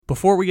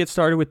Before we get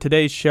started with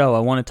today's show, I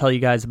want to tell you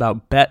guys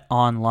about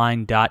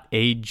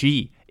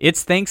betonline.ag.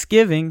 It's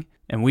Thanksgiving,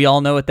 and we all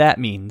know what that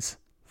means.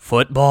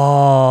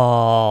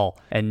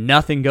 Football! And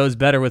nothing goes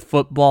better with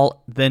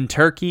football than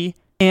turkey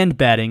and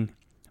betting.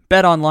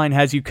 BetOnline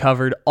has you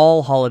covered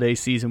all holiday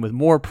season with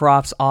more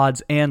props,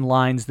 odds, and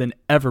lines than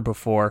ever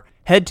before.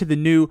 Head to the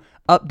new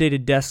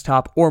updated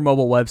desktop or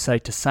mobile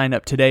website to sign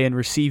up today and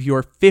receive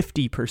your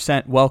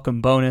 50%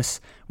 welcome bonus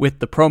with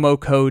the promo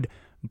code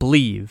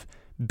BLEAV.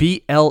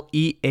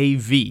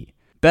 BLEAV.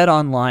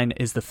 BetOnline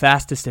is the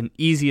fastest and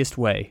easiest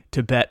way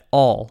to bet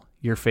all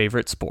your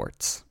favorite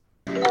sports.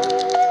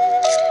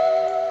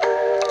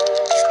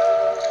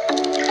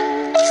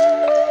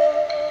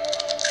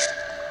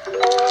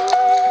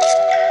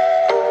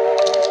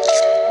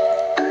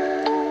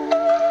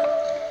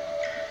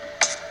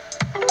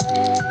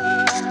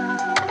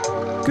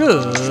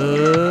 Good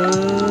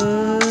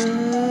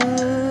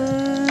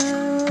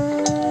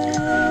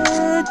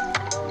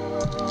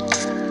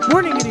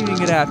morning, good evening,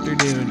 good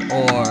afternoon,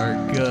 or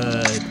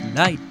good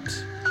night.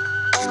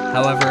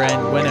 However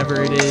and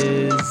whenever it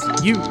is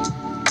you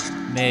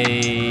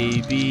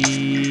may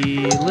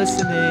be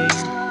listening,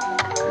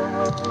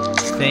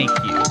 thank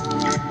you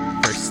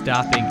for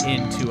stopping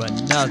into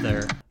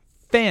another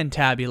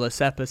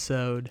fantabulous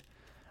episode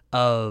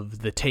of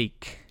the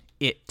Take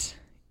It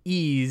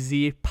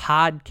Easy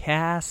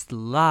podcast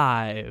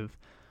live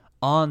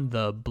on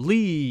the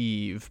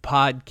Believe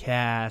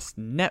Podcast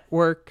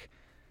Network,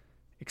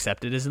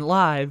 except it isn't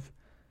live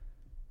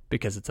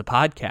because it's a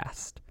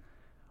podcast.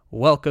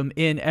 Welcome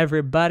in,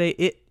 everybody.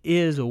 It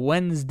is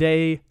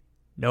Wednesday,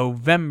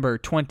 November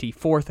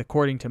 24th,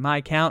 according to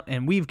my count,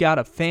 and we've got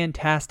a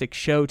fantastic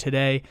show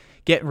today.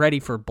 Get ready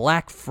for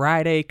Black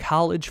Friday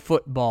college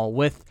football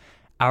with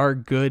our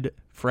good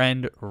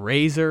friend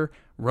Razor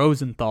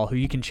Rosenthal, who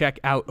you can check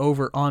out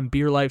over on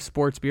Beer Life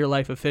Sports, Beer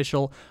Life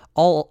Official,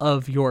 all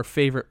of your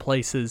favorite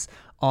places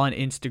on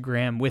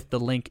Instagram with the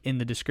link in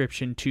the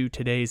description to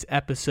today's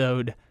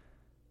episode.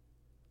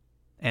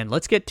 And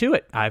let's get to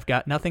it. I've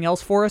got nothing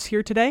else for us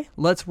here today.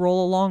 Let's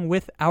roll along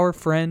with our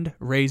friend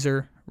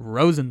Razor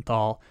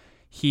Rosenthal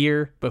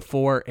here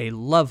before a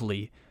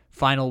lovely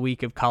final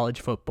week of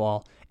college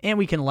football, and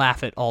we can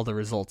laugh at all the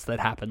results that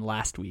happened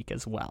last week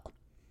as well.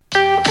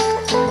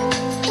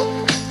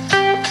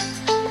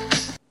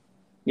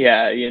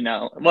 Yeah,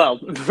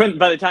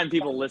 by the time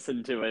people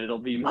listen to it, it'll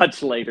be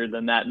much later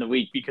than that in the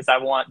week, because I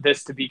want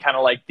this to be kind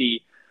of like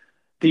the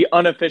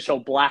unofficial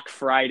Black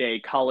Friday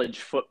college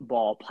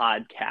football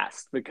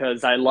podcast,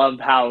 because I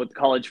love how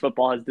college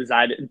football has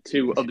decided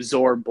to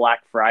absorb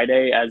Black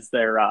Friday as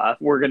their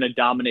we're going to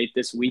dominate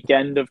this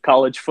weekend of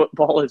college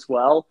football as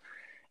well.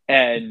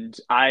 And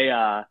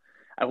I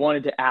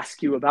wanted to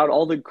ask you about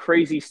all the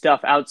crazy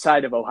stuff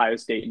outside of Ohio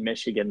State and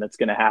Michigan that's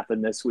going to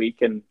happen this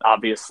week. And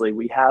obviously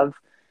we have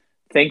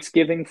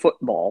Thanksgiving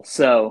football.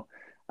 So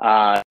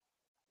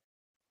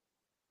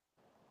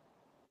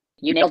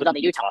you nailed it on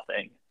the Utah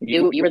thing.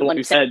 You were the one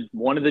who said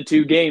one of the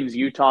two games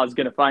Utah is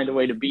going to find a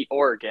way to beat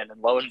Oregon, and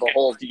lo and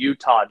behold,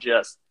 Utah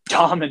just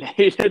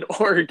dominated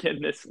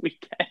Oregon this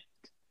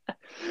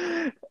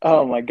weekend.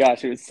 Oh my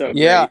gosh, it was so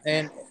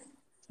great.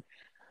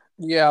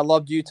 I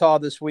loved Utah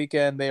this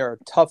weekend. They are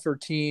a tougher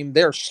team.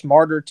 They're a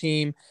smarter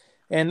team.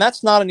 And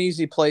that's not an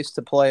easy place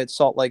to play at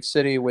Salt Lake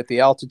City with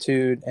the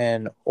altitude,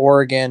 and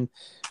Oregon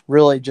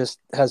really just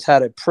has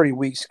had a pretty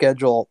weak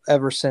schedule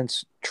ever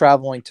since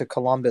traveling to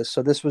Columbus.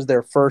 So this was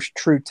their first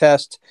true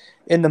test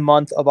in the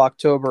month of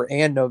October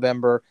and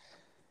November,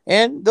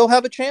 and they'll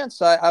have a chance.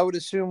 I would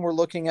assume we're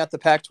looking at the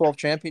Pac-12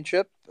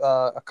 championship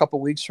a couple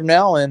weeks from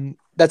now, and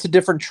that's a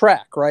different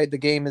track, right? The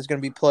game is going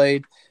to be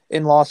played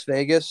in Las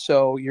Vegas,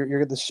 so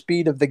the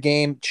speed of the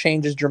game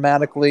changes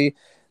dramatically.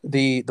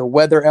 The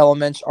weather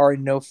elements are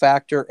no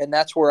factor, and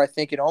that's where I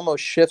think it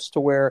almost shifts to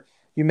where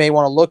you may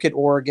want to look at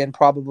Oregon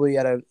probably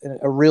at a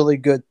really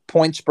good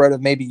point spread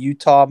of maybe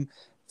Utah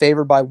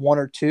favored by 1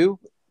 or 2,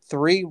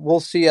 3. We'll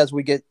see as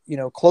we get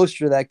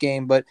closer to that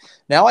game. But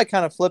now I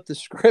kind of flip the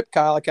script,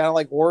 Kyle. I kind of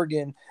like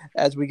Oregon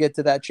as we get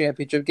to that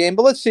championship game.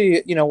 But let's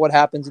see what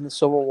happens in the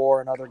Civil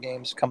War and other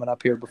games coming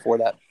up here before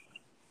that.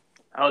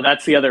 Oh,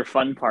 that's the other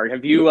fun part.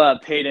 Have you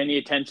paid any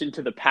attention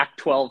to the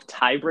Pac-12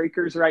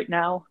 tiebreakers right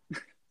now?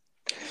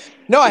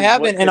 No, I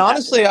haven't. And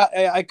honestly,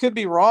 I could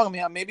be wrong.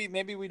 I mean,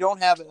 maybe we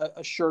don't have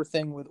a sure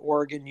thing with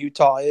Oregon,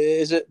 Utah.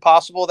 Is it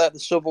possible that the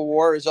Civil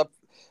War is up,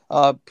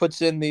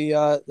 puts in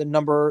the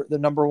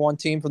number one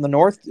team from the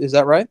North? Is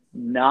that right?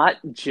 Not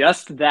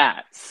just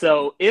that.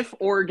 So if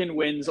Oregon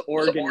wins,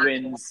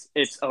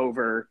 it's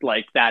over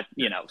like that,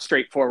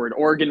 straightforward.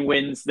 Oregon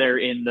wins, they're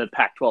in the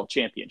Pac-12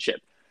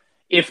 championship.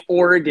 If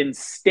Oregon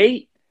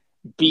State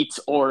beats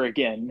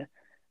Oregon,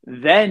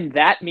 then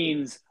that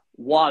means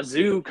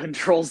Wazoo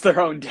controls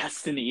their own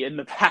destiny in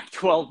the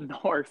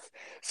Pac-12 North.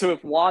 So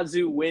if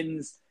Wazoo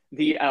wins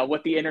the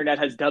what the internet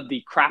has dubbed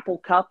the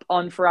Crapple Cup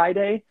on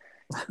Friday,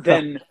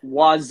 then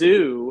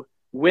Wazoo,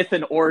 with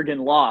an Oregon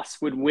loss,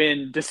 would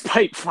win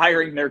despite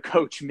firing their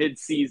coach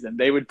mid-season.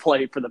 They would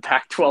play for the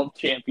Pac-12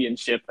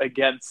 championship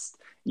against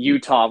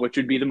Utah, which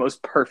would be the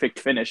most perfect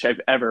finish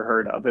I've ever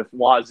heard of if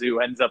Wazoo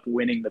ends up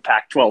winning the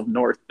Pac-12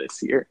 North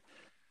this year.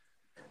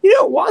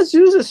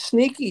 Wazoo's a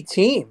sneaky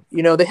team.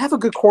 They have a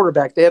good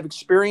quarterback. They have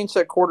experience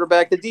at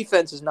quarterback. The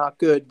defense is not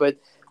good, but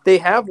they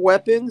have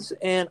weapons,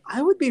 and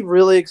I would be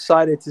really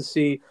excited to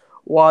see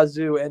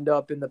Wazoo end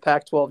up in the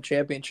Pac-12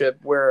 championship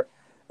where,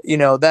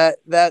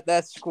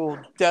 that school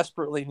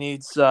desperately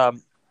needs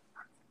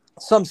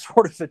some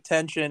sort of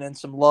attention and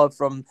some love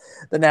from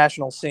the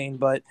national scene.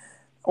 But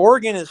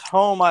Oregon is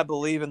home, I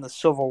believe, in the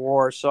Civil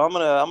War. So I'm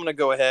gonna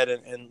go ahead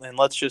and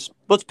let's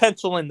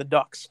pencil in the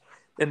Ducks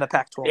in the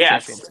Pac-12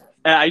 championship.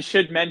 I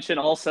should mention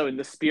also, in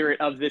the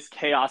spirit of this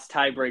chaos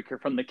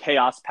tiebreaker from the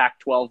chaos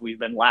Pac-12 we've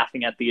been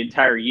laughing at the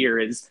entire year,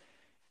 is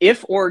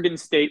if Oregon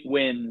State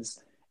wins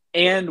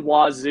and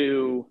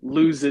Wazoo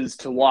loses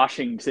to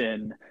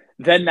Washington,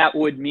 then that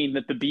would mean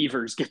that the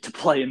Beavers get to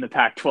play in the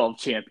Pac-12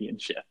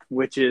 championship,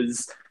 which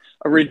is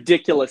a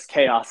ridiculous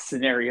chaos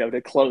scenario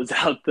to close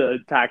out the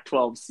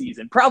Pac-12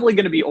 season. Probably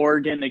going to be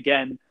Oregon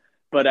again,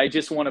 but I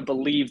just want to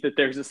believe that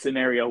there's a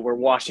scenario where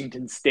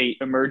Washington State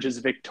emerges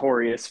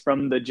victorious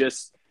from the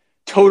just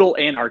total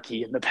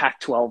anarchy in the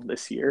Pac-12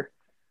 this year.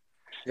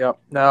 Yep.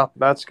 No,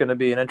 that's going to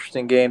be an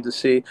interesting game to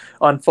see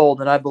unfold.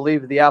 And I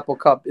believe the Apple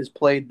Cup is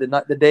played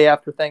the day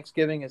after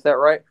Thanksgiving. Is that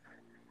right?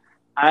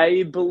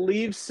 I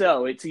believe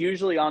so. It's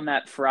usually on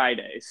that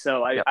Friday.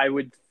 So I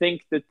would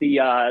think that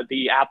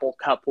the Apple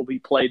Cup will be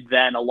played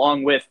then,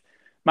 along with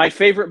my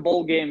favorite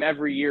bowl game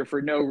every year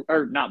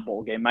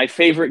my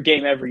favorite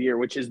game every year,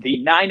 which is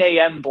the 9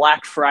 a.m.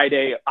 Black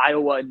Friday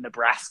Iowa and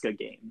Nebraska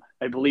game.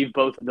 I believe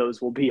both of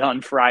those will be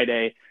on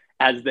Friday,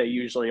 as they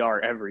usually are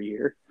every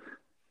year.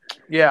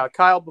 Yeah,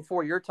 Kyle,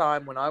 before your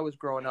time when I was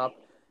growing up,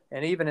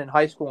 and even in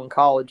high school and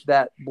college,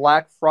 that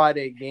Black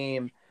Friday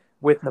game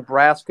with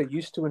Nebraska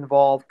used to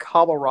involve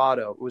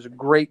Colorado. It was a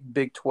great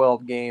Big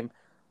 12 game,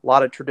 a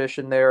lot of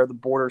tradition there, the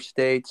border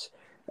states,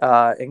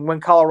 and when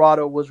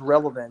Colorado was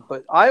relevant.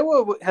 But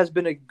Iowa has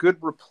been a good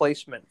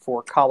replacement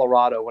for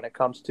Colorado when it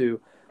comes to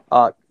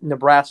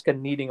Nebraska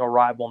needing a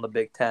rival in the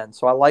Big Ten.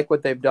 So I like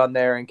what they've done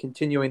there and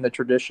continuing the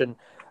tradition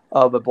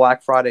of a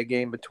Black Friday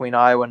game between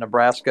Iowa and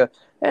Nebraska.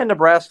 And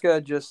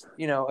Nebraska just,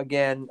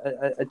 again,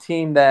 a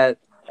team that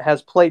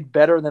has played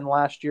better than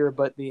last year,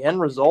 but the end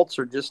results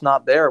are just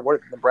not there.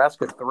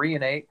 Nebraska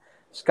 3-8,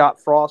 Scott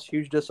Frost,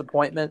 huge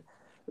disappointment,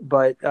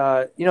 but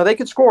they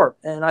could score,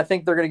 and I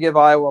think they're going to give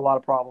Iowa a lot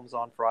of problems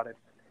on Friday.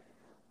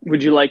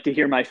 Would you like to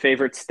hear my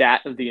favorite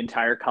stat of the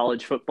entire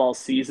college football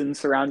season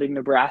surrounding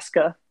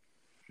Nebraska?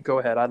 Go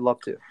ahead. I'd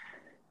love to.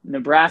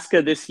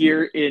 Nebraska this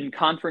year in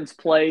conference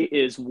play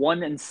is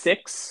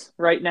 1-6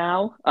 right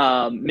now.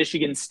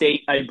 Michigan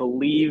State, I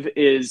believe,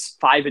 is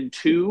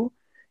 5-2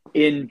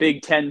 in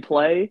Big Ten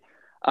play.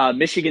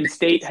 Michigan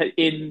State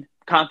in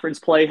conference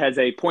play has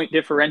a point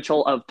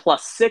differential of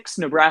 +6.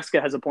 Nebraska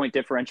has a point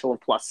differential of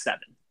 +7.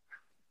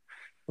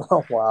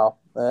 Oh, wow.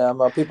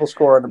 People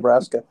score in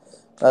Nebraska.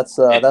 That's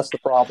the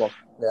problem.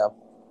 Yeah.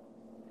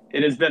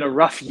 It has been a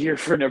rough year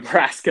for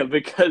Nebraska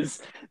because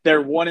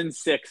they're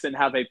 1-6 and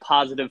have a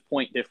positive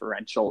point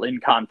differential in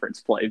conference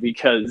play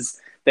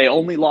because they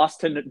only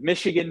lost to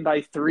Michigan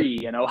by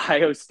 3 and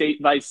Ohio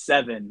State by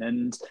 7.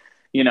 And,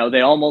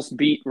 they almost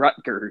beat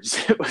Rutgers.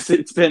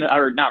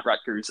 Not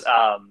Rutgers.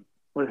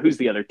 Who's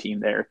the other team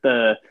there?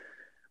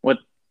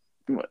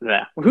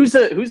 Who's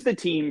the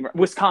team?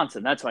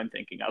 Wisconsin. That's what I'm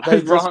thinking of.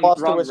 They just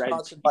lost to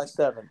Wisconsin by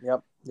 7.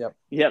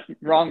 Yep.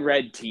 Wrong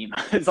red team.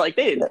 It's like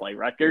they didn't play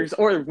Rutgers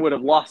or would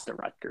have lost to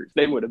Rutgers.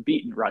 They would have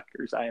beaten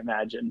Rutgers, I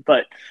imagine.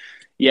 But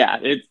yeah,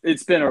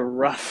 it's been a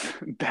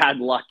rough, bad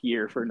luck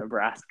year for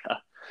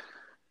Nebraska.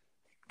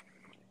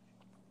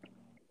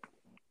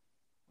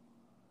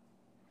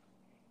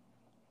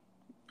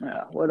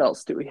 What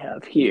else do we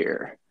have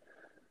here?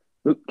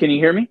 Can you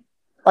hear me?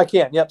 I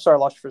can. Yep. Sorry, I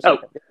lost you for a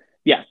second. Oh,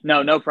 yeah.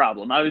 No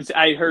problem.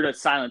 I heard a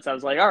silence. I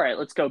was like, all right,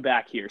 let's go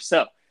back here.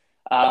 So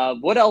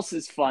what else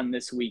is fun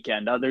this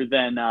weekend other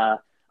than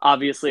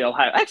obviously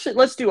Ohio? Actually,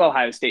 let's do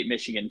Ohio State,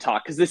 Michigan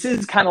talk because this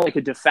is kind of like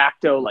a de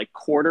facto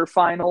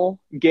quarterfinal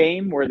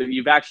game where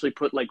you've actually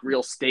put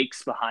real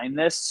stakes behind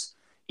this.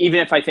 Even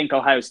if I think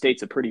Ohio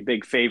State's a pretty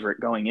big favorite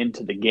going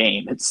into the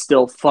game, it's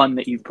still fun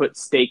that you've put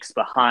stakes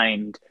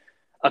behind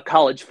a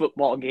college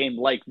football game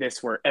like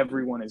this where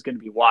everyone is going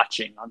to be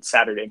watching on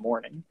Saturday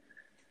morning.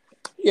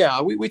 Yeah,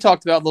 we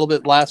talked about a little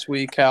bit last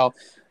week how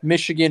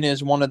Michigan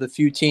is one of the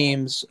few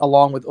teams,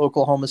 along with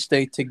Oklahoma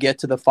State, to get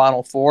to the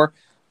Final Four.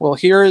 Well,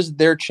 here is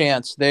their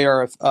chance. They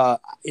are, I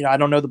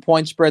don't know the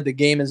point spread. The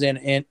game is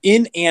in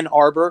Ann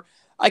Arbor.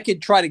 I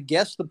could try to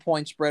guess the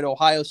point spread.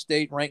 Ohio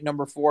State ranked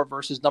number 4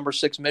 versus number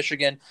 6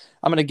 Michigan.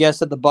 I'm going to guess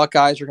that the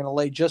Buckeyes are going to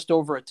lay just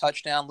over a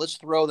touchdown. Let's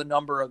throw the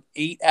number of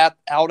 8 out.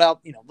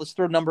 Let's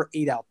throw number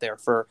 8 out there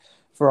for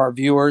for our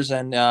viewers.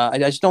 And I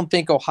just don't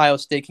think Ohio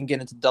State can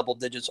get into double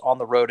digits on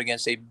the road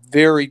against a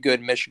very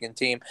good Michigan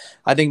team.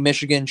 I think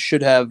Michigan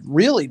should have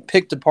really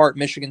picked apart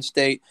Michigan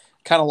State,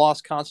 kind of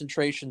lost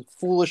concentration,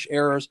 foolish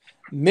errors.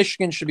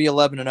 Michigan should be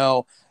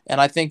 11-0,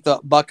 and I think the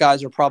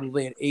Buckeyes are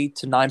probably an 8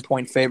 to 9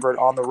 point favorite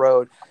on the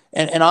road.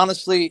 And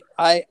honestly,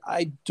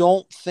 I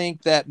don't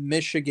think that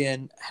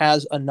Michigan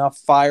has enough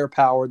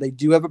firepower. They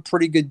do have a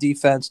pretty good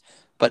defense,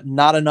 but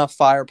not enough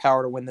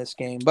firepower to win this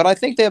game. But I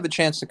think they have a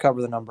chance to cover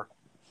the number.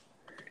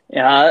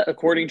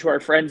 According to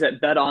our friends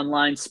at Bet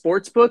Online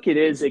Sportsbook, it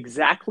is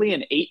exactly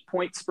an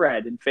 8-point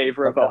spread in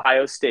favor of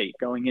Ohio State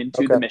going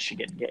into the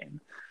Michigan game.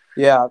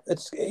 Yeah,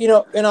 it's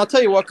and I'll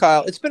tell you what,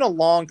 Kyle, it's been a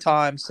long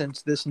time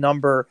since this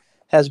number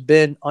has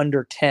been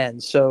under 10.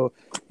 So,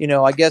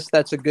 I guess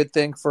that's a good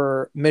thing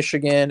for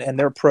Michigan and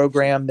their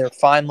program. They're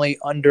finally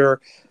under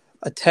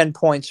a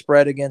 10-point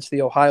spread against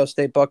the Ohio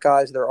State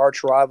Buckeyes, their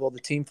arch rival, the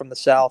team from the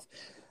South.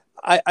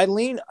 I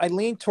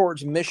lean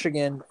towards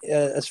Michigan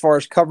as far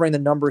as covering the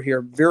number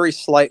here, very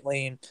slight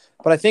lean.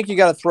 But I think you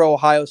got to throw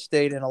Ohio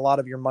State in a lot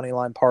of your money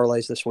line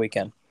parlays this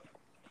weekend.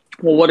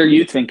 Well, what are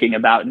you thinking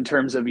about in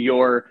terms of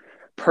your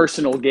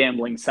personal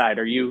gambling side?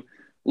 Are you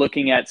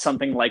looking at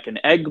something like an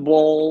Egg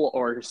Bowl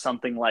or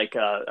something like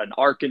an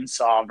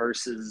Arkansas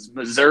versus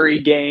Missouri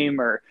game,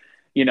 or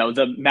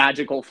the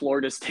magical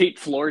Florida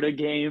State-Florida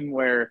game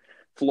where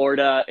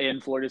Florida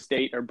and Florida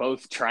State are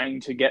both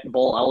trying to get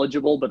bowl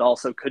eligible but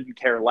also couldn't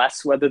care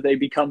less whether they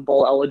become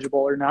bowl eligible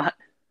or not?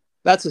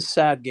 That's a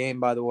sad game,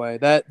 by the way.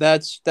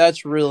 That's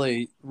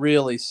really,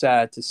 really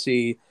sad to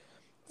see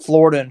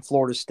Florida and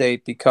Florida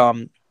State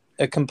become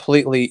a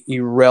completely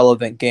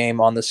irrelevant game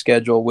on the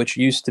schedule, which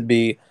used to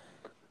be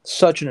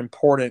such an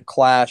important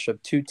clash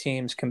of two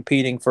teams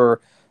competing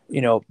for,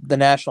 the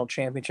national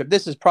championship.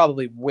 This is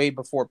probably way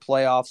before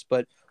playoffs,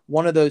 but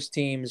one of those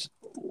teams,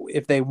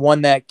 if they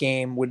won that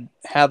game, would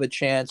have a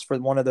chance for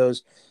one of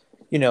those,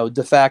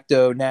 de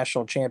facto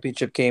national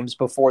championship games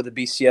before the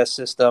BCS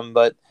system.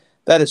 But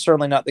that is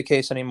certainly not the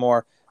case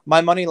anymore.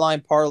 My money line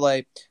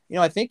parlay,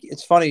 I think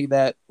it's funny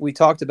that we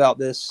talked about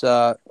this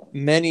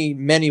many,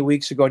 many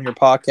weeks ago in your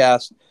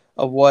podcast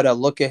of what a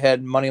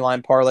look-ahead money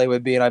line parlay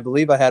would be. And I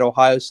believe I had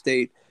Ohio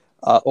State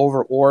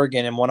over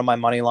Oregon in one of my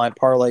money line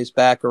parlays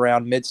back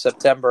around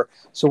mid-September.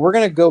 So we're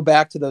going to go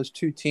back to those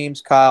two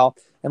teams, Kyle,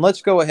 and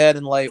let's go ahead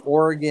and lay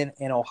Oregon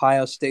and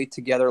Ohio State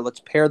together. Let's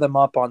pair them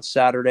up on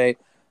Saturday.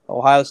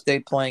 Ohio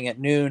State playing at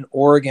noon,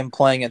 Oregon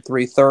playing at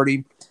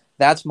 3:30.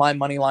 That's my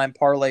money line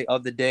parlay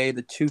of the day,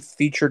 the two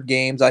featured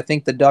games. I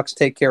think the Ducks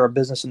take care of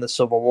business in the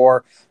Civil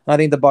War. And I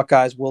think the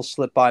Buckeyes will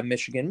slip by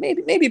Michigan,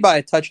 maybe by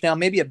a touchdown,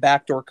 maybe a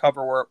backdoor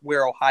cover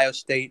where Ohio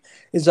State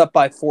is up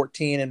by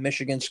 14 and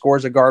Michigan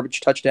scores a garbage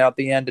touchdown at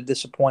the end to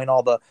disappoint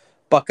all the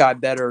Buckeye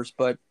bettors.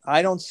 But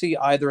I don't see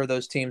either of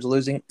those teams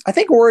losing. I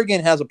think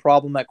Oregon has a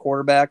problem at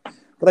quarterback,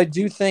 but I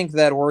do think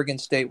that Oregon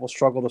State will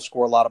struggle to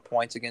score a lot of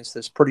points against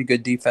this pretty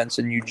good defense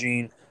in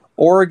Eugene.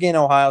 Oregon,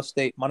 Ohio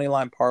State, money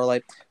line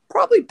parlay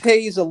probably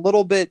pays a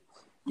little bit,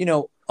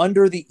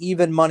 under the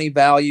even money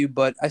value,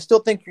 but I still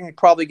think you can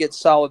probably get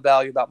solid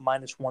value about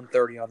minus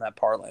 130 on that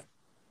parlay.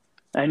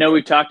 I know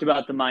we've talked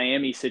about the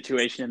Miami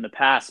situation in the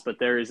past, but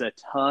there is a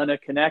ton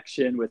of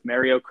connection with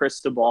Mario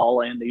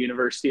Cristobal and the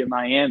University of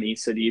Miami.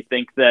 So do you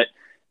think that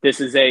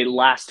this is a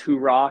last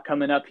hurrah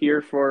coming up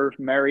here for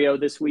Mario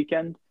this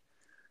weekend?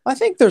 I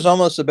think there's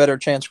almost a better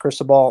chance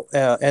Cristobal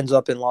ends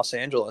up in Los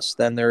Angeles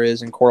than there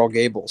is in Coral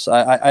Gables.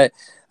 I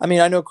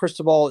mean, I know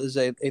Cristobal is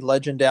a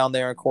legend down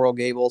there in Coral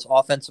Gables,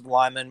 offensive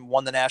lineman,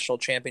 won the national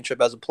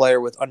championship as a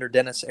player under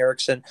Dennis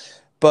Erickson.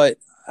 But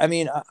I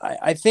mean,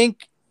 I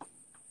think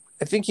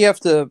you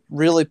have to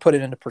really put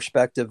it into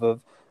perspective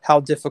of how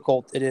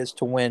difficult it is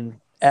to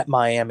win at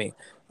Miami.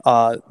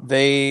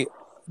 They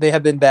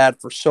have been bad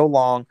for so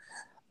long.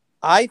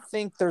 I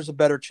think there's a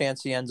better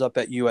chance he ends up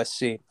at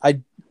USC.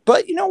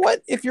 But you know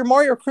what? If you're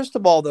Mario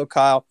Cristobal, though,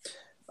 Kyle,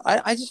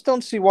 I just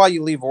don't see why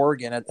you leave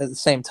Oregon at the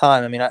same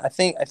time. I mean, I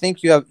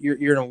think you're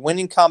in a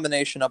winning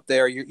combination up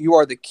there. You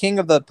are the king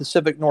of the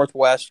Pacific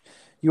Northwest.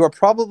 You are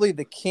probably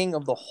the king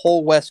of the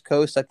whole West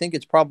Coast. I think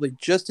it's probably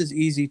just as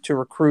easy to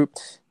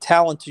recruit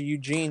talent to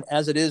Eugene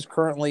as it is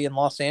currently in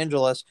Los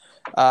Angeles.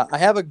 I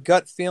have a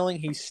gut feeling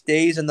he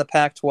stays in the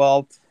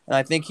Pac-12, and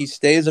I think he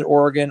stays at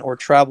Oregon or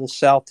travels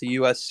south to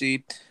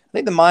USC. I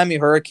think the Miami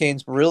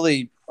Hurricanes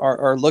really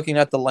are looking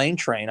at the Lane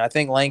train. I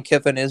think Lane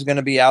Kiffin is going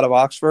to be out of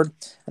Oxford,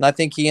 and I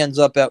think he ends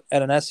up at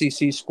an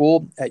SEC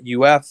school at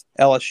UF,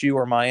 LSU,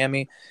 or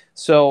Miami.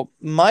 So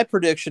my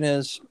prediction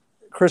is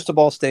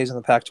Cristobal stays in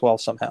the Pac-12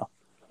 somehow.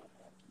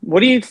 What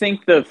do you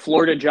think the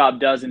Florida job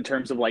does in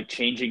terms of like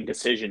changing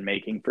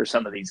decision-making for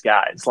some of these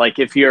guys? Like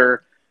if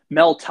you're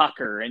Mel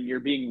Tucker and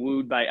you're being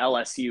wooed by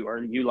LSU,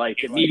 are you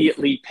like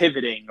immediately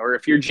pivoting? Or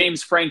if you're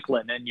James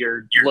Franklin and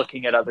you're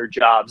looking at other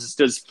jobs,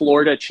 does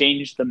Florida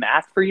change the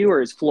math for you?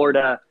 Or is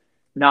Florida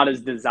not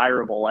as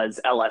desirable as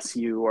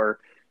LSU or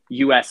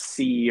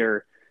USC?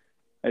 Or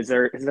is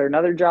there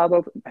another job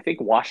open? I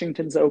think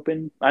Washington's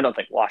open. I don't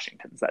think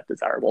Washington's that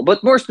desirable,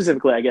 but more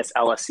specifically, I guess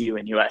LSU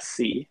and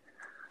USC.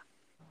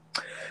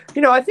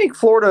 I think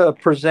Florida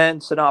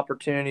presents an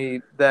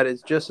opportunity that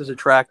is just as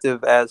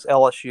attractive as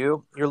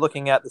LSU. You're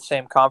looking at the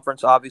same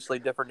conference, obviously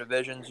different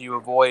divisions. You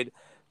avoid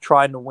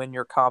trying to win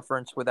your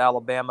conference with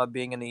Alabama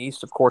being in the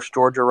East. Of course,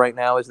 Georgia right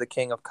now is the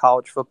king of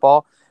college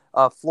football.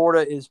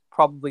 Florida is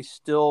probably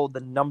still the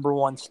number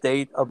one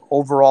state of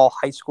overall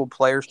high school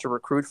players to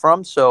recruit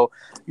from. So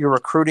you're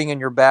recruiting in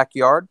your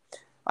backyard.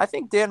 I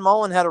think Dan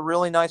Mullen had a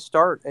really nice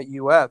start at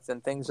UF,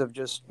 and things have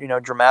just,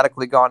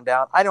 dramatically gone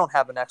down. I don't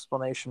have an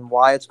explanation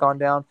why it's gone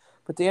down,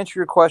 but to answer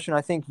your question,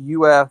 I think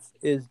UF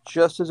is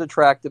just as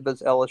attractive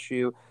as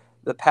LSU.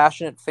 The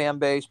passionate fan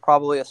base,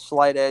 probably a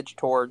slight edge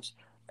towards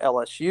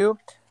LSU.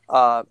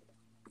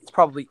 It's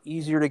probably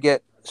easier to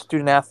get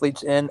student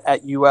athletes in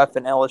at UF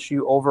and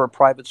LSU over a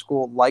private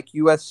school like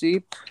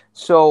USC.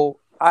 So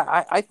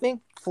I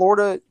think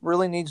Florida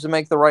really needs to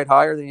make the right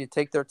hire. They need to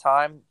take their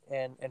time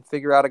and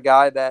figure out a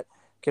guy that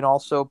can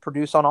also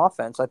produce on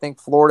offense. I think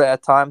Florida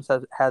at times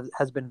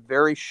has been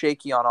very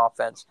shaky on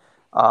offense.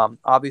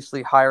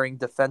 Obviously, hiring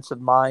defensive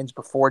minds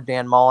before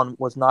Dan Mullen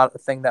was not a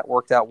thing that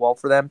worked out well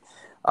for them.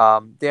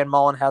 Dan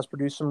Mullen has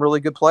produced some really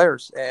good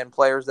players and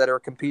players that are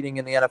competing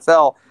in the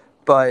NFL,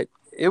 but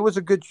it was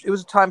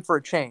a time for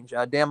a change.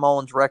 Dan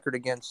Mullen's record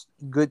against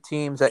good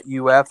teams at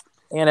UF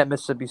and at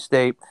Mississippi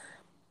State,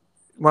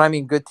 when I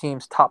mean good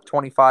teams, top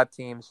 25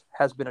 teams,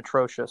 has been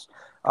atrocious.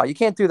 You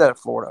can't do that at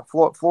Florida.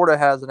 Florida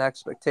has an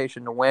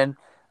expectation to win.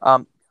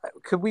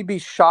 Could we be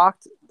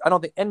shocked? I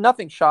don't think, and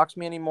nothing shocks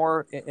me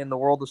anymore in the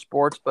world of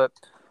sports, but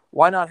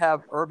why not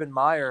have Urban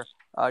Meyer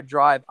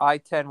drive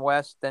I-10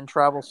 West, then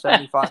travel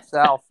 75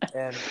 South,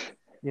 and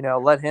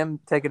let him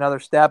take another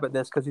stab at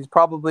this, because he's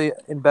probably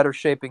in better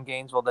shape in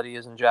Gainesville than he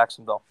is in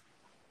Jacksonville.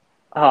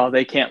 Oh,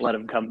 they can't let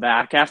him come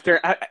back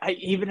after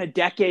even a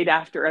decade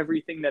after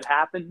everything that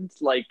happened,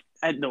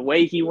 and the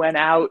way he went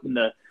out and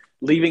the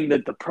leaving the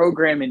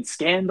program in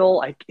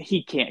scandal.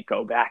 He can't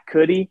go back,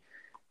 could he?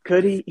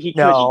 Could he? He could.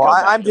 No,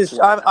 I'm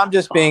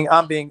just being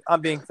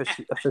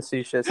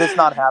facetious. It's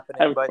not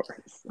happening, but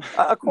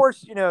of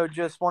course,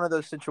 just one of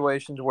those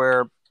situations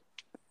where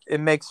it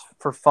makes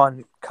for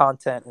fun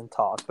content and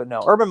talk. But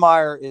no, Urban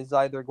Meyer is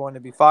either going to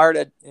be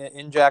fired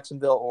in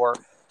Jacksonville or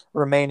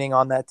remaining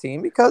on that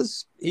team,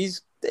 because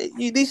these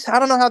I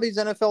don't know how these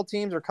NFL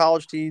teams or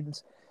college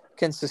teams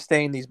can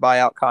sustain these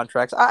buyout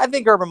contracts. I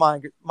think Urban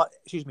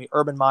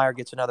Meyer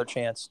gets another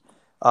chance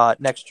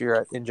next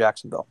year in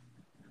Jacksonville.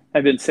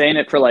 I've been saying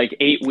it for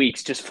 8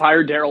 weeks. Just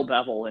fire Darrell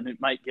Bevell, and it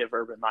might give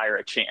Urban Meyer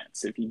a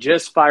chance. If you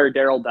just fire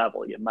Darrell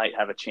Bevell, you might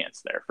have a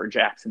chance there for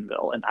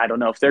Jacksonville. And I don't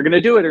know if they're going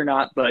to do it or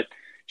not, but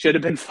should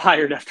have been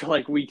fired after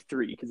week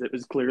 3, because it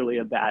was clearly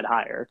a bad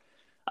hire.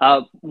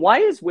 Why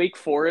does Wake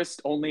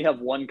Forest only have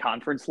one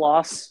conference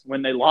loss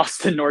when they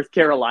lost to North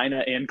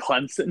Carolina and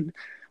Clemson?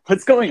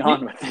 What's going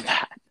on with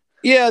that?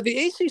 Yeah,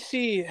 the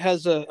ACC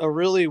has a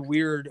really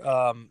weird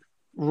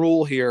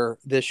rule here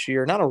this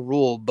year. Not a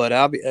rule, but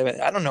I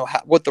don't know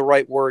what the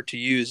right word to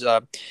use.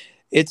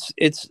 It's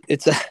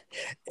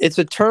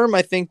a term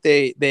I think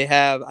they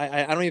have.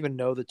 I don't even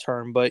know the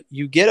term, but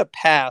you get a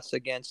pass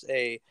against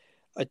a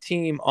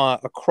team,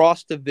 a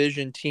cross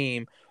division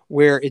team,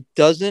 where it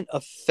doesn't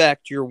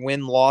affect your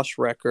win-loss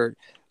record,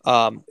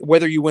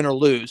 whether you win or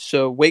lose.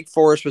 So Wake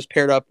Forest was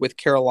paired up with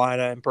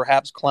Carolina, and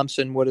perhaps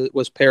Clemson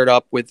was paired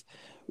up with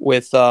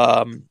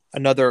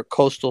another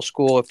coastal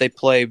school if they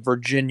play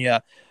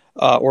Virginia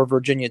or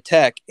Virginia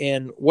Tech.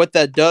 And what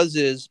that does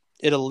is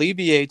it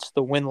alleviates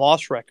the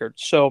win-loss record.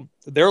 So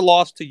their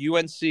loss to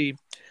UNC,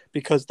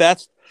 because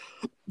that's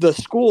the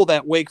school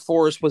that Wake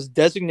Forest was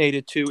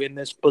designated to in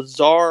this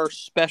bizarre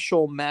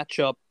special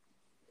matchup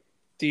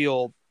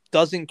deal,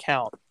 doesn't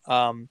count.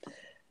 I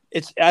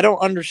don't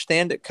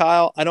understand it,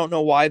 Kyle. I don't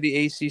know why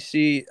the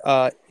ACC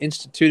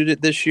instituted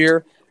it this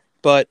year,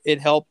 but it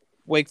helped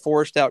Wake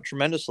Forest out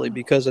tremendously,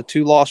 because a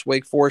 2-loss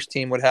Wake Forest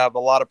team would have a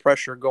lot of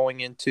pressure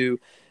going into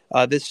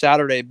this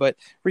Saturday. But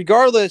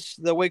regardless,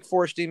 the Wake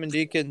Forest Demon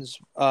Deacons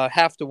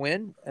have to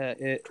win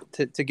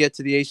to get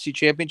to the ACC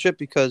championship,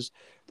 because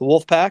the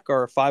Wolfpack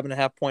are a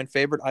 5.5-point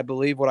favorite, I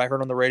believe, what I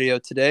heard on the radio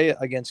today,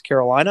 against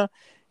Carolina.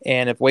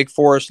 And if Wake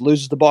Forest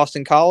loses to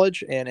Boston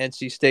College and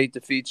NC State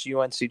defeats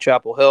UNC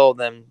Chapel Hill,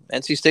 then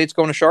NC State's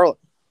going to Charlotte.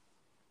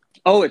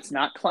 Oh, it's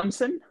not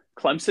Clemson?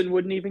 Clemson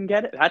wouldn't even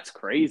get it? That's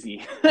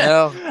crazy.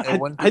 No,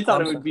 I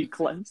thought it would be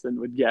Clemson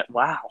would get.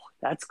 Wow,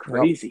 that's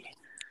crazy. Yep.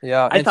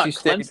 Yeah, I thought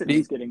Clemson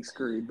was getting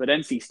screwed, but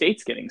NC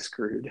State's getting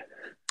screwed.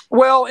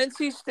 Well,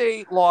 NC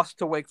State lost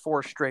to Wake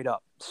Forest straight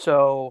up,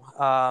 so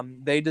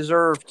they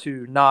deserve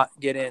to not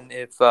get in.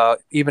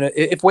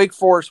 If Wake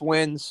Forest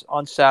wins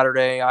on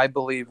Saturday, I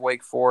believe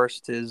Wake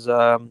Forest is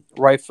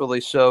rightfully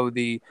so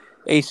the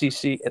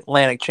ACC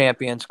Atlantic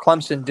champions.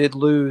 Clemson did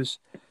lose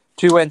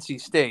to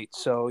NC State,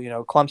 so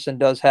Clemson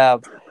does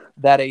have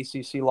that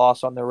ACC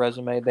loss on their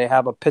resume. They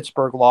have a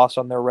Pittsburgh loss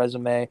on their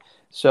resume.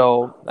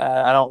 So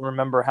I don't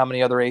remember how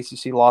many other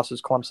ACC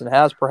losses Clemson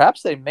has.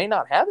 Perhaps they may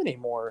not have any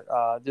more.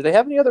 Do they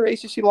have any other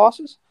ACC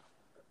losses?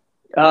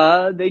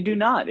 They do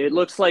not. It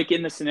looks like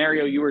in the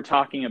scenario you were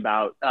talking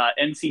about,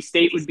 NC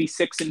State would be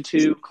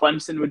 6-2,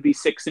 Clemson would be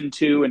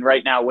 6-2, and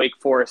right now Wake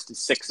Forest is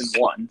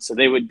 6-1. So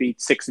they would be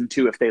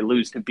 6-2 if they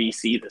lose to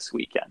BC this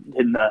weekend.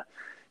 In the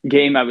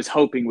game I was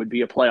hoping would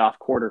be a playoff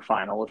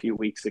quarterfinal a few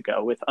weeks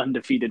ago with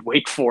undefeated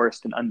Wake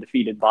Forest and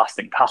undefeated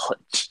Boston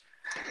College.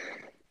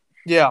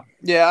 Yeah.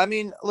 I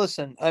mean,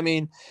 listen.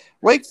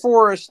 Wake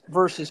Forest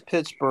versus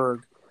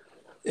Pittsburgh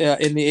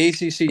in the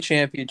ACC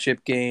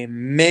championship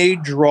game may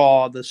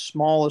draw the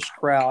smallest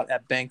crowd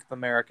at Bank of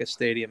America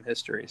Stadium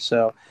history.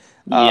 So,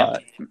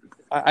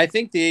 I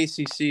think the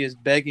ACC is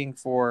begging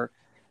for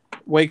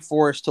Wake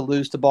Forest to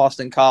lose to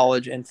Boston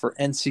College and for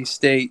NC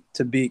State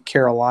to beat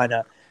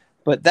Carolina.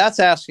 But that's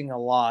asking a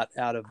lot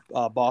out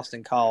of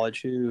Boston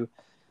College, who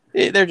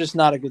they're just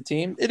not a good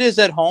team. It is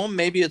at home.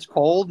 Maybe it's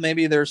cold.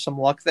 Maybe there's some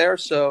luck there.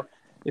 So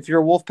if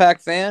you're a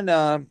Wolfpack fan,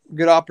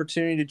 good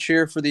opportunity to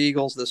cheer for the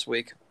Eagles this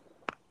week.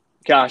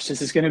 Gosh,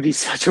 this is going to be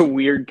such a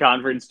weird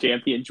conference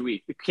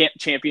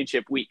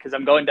championship week because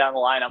I'm going down the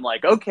line. I'm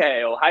like,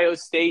 okay, Ohio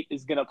State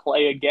is going to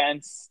play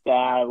against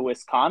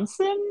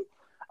Wisconsin,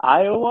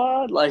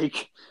 Iowa.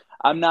 Like,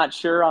 I'm not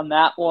sure on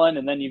that one.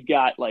 And then you've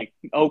got like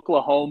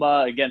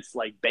Oklahoma against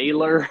like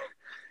Baylor.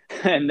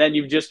 And then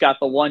you've just got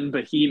the one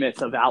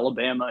behemoth of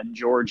Alabama and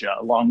Georgia,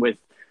 along with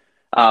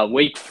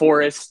Wake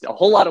Forest, a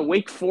whole lot of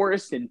Wake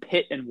Forest and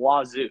Pitt and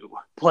Wazoo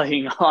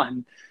playing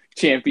on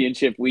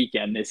championship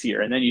weekend this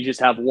year. And then you just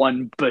have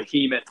one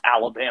behemoth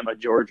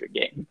Alabama-Georgia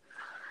game.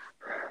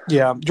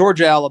 Yeah,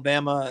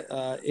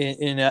 Georgia-Alabama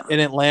in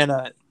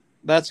Atlanta,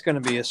 that's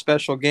going to be a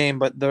special game.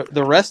 But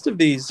the rest of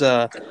these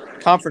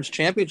conference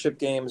championship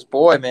games,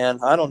 boy, man,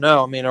 I don't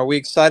know. I mean, are we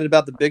excited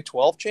about the Big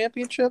 12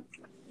 championship?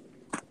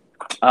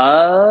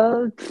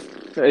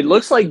 It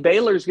looks like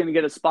Baylor's going to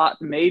get a spot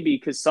maybe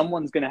because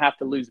someone's going to have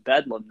to lose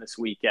Bedlam this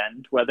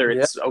weekend, whether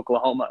it's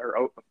Oklahoma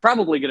or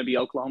probably going to be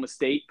Oklahoma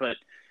State, but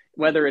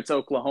whether it's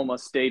Oklahoma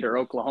State or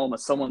Oklahoma,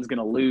 someone's going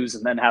to lose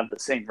and then have the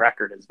same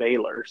record as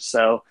Baylor.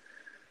 So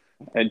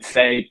I'd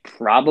say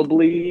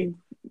probably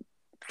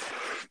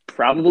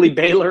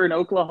Baylor and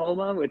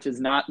Oklahoma, which is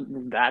not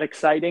that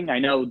exciting. I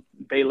know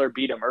Baylor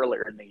beat them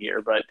earlier in the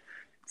year, but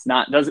it's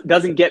not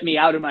doesn't get me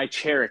out of my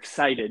chair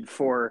excited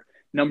for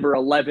number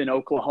 11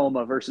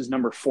 Oklahoma versus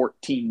number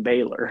 14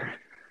 Baylor.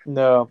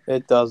 No,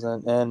 it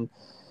doesn't. And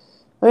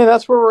I mean,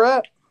 that's where we're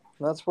at.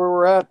 That's where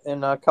we're at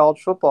in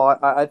college football.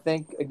 I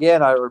think,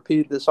 again, I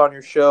repeated this on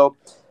your show,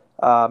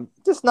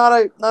 just not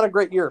a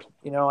great year.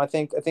 You know, I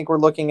think we're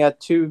looking at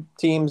two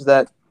teams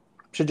that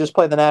should just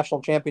play the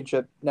national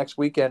championship next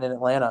weekend in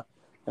Atlanta,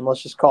 and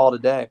let's just call it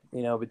a day,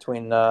 you know,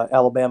 between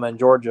Alabama and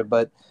Georgia.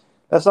 But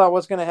that's not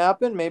what's going to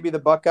happen. Maybe the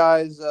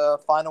Buckeyes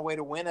find a way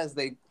to win, as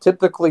they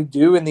typically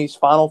do in these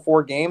Final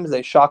Four games.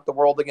 They shocked the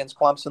world against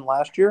Clemson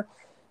last year,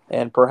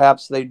 and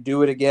perhaps they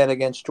do it again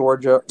against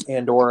Georgia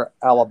and or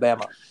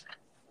Alabama.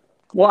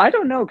 Well, I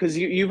don't know, because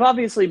you've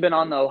obviously been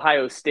on the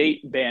Ohio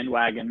State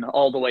bandwagon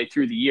all the way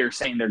through the year,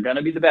 saying they're going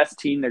to be the best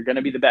team,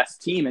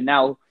 and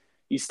now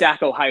you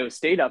stack Ohio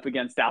State up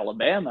against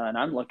Alabama, and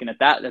I'm looking at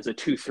that as a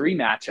 2-3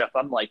 matchup.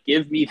 I'm like,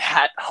 give me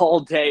that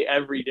all day,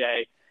 every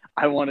day.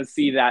 I want to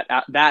see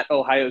that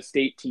Ohio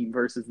State team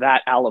versus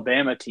that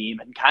Alabama team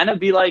and kind of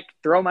be like,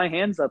 throw my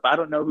hands up. I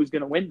don't know who's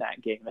going to win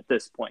that game at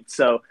this point.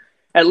 So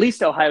at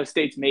least Ohio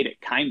State's made it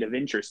kind of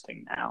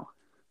interesting now.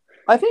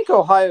 I think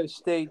Ohio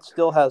State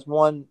still has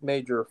one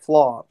major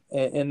flaw,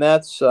 and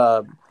that's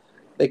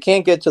they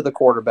can't get to the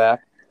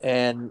quarterback.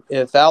 And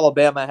if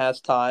Alabama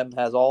has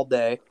all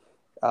day,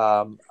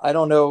 I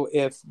don't know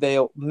if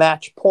they'll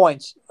match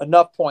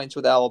enough points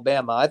with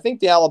Alabama. I think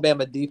the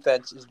Alabama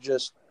defense is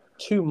just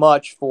too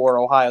much for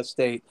Ohio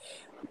State.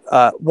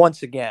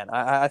 Once again,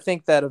 I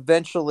think that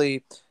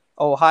eventually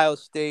Ohio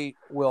State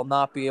will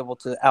not be able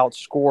to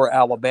outscore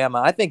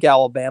Alabama. I think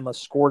Alabama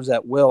scores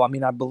at will. I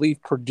mean, I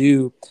believe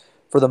Purdue,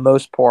 for the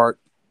most part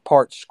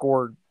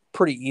scored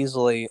pretty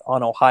easily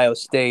on Ohio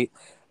State.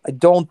 I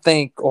don't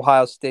think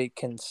Ohio State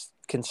can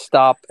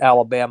stop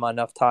Alabama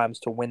enough times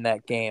to win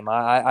that game.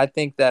 I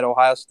think that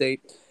Ohio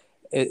State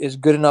is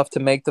good enough to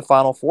make the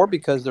Final Four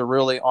because there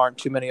really aren't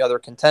too many other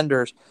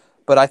contenders.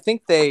 But I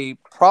think they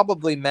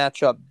probably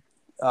match up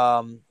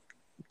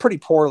pretty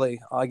poorly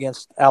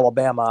against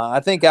Alabama. I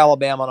think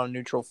Alabama on a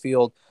neutral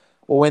field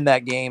will win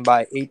that game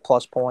by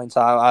 8+ points.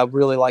 I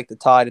really like the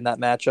Tide in that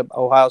matchup.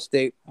 Ohio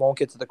State won't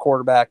get to the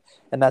quarterback,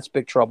 and that's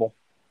big trouble.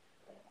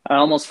 I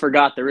almost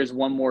forgot there is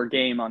one more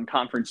game on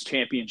conference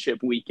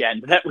championship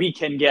weekend that we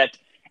can get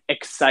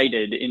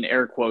excited in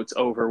air quotes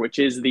over, which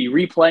is the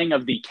replaying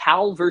of the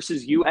Cal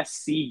versus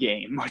USC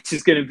game, which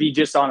is going to be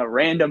just on a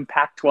random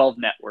Pac-12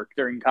 network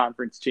during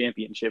conference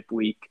championship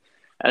week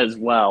as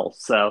well.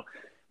 So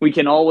we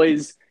can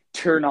always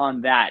turn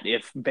on that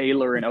if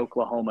Baylor and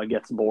Oklahoma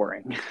gets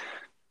boring.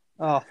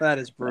 Oh, that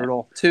is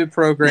brutal. Two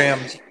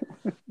programs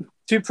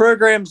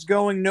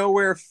going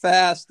nowhere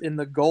fast in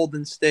the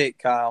Golden State,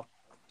 Kyle.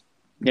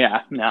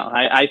 Yeah, no,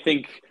 I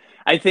think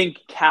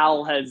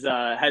Cal has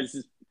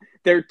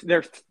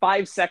their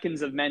 5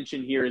 seconds of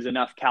mention here is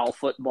enough Cal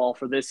football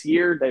for this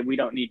year that we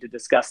don't need to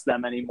discuss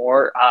them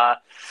anymore.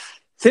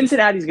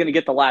 Cincinnati's going to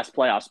get the last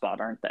playoff spot,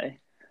 aren't they?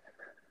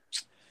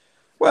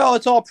 Well,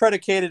 it's all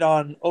predicated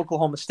on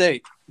Oklahoma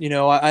State.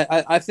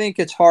 I think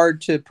it's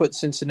hard to put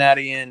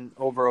Cincinnati in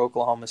over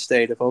Oklahoma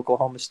State if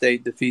Oklahoma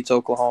State defeats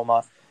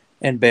Oklahoma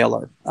and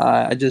Baylor.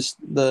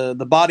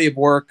 The body of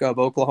work of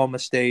Oklahoma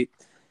State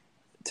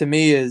to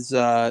me is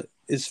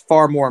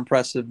far more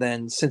impressive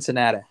than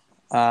Cincinnati.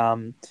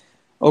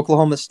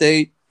 Oklahoma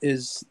State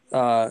is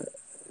a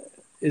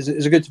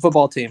good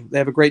football team. They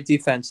have a great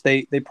defense.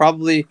 They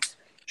probably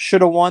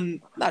should have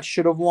won, not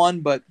should have won,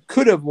 but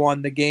could have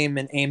won the game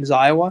in Ames,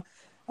 Iowa.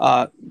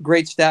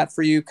 Great stat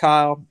for you,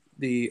 Kyle.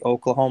 The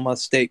Oklahoma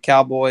State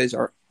Cowboys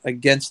are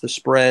against the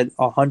spread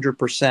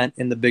 100%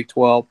 in the Big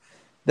 12.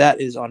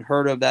 That is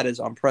unheard of. That is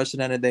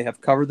unprecedented. They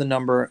have covered the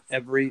number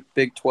every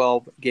Big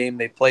 12 game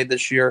they played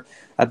this year.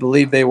 I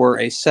believe they were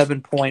a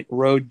 7-point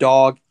road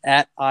dog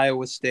at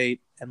Iowa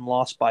State and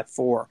lost by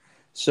 4.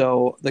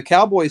 So the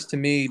Cowboys, to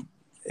me,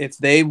 if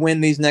they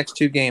win these next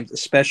 2 games,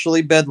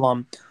 especially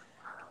Bedlam,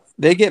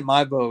 they get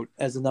my vote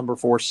as the number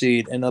 4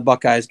 seed, and the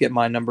Buckeyes get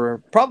my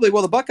number.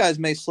 The Buckeyes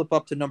may slip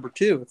up to number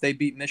 2 if they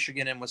beat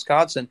Michigan and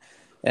Wisconsin,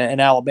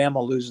 and Alabama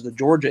loses to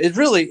Georgia. It's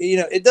really,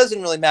 it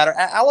doesn't really matter.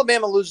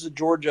 Alabama loses to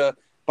Georgia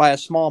by a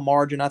small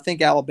margin. I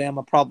think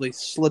Alabama probably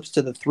slips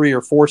to the 3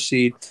 or 4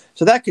 seed,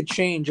 so that could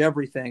change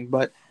everything.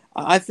 But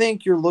I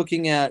think you're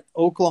looking at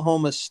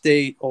Oklahoma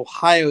State,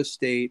 Ohio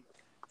State,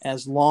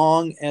 as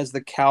long as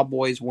the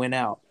Cowboys win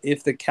out.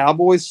 If the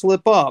Cowboys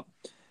slip up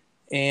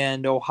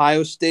and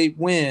Ohio State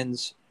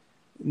wins,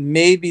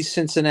 maybe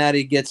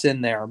Cincinnati gets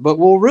in there. But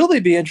what will really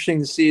be interesting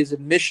to see is if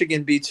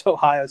Michigan beats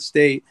Ohio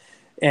State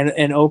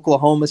and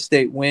Oklahoma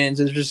State wins.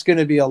 There's just going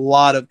to be a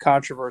lot of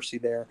controversy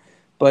there.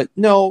 But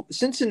no,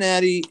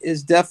 Cincinnati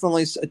is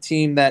definitely a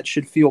team that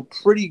should feel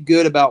pretty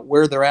good about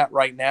where they're at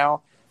right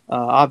now.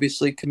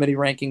 Obviously, committee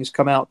rankings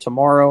come out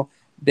tomorrow.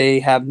 They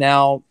have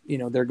now,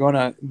 they're going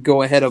to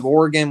go ahead of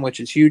Oregon, which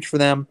is huge for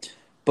them.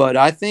 But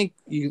I think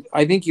you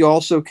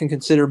also can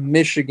consider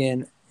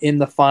Michigan in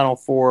the Final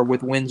Four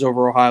with wins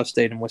over Ohio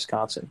State and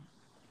Wisconsin.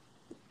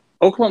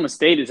 Oklahoma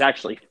State is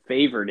actually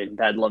favored in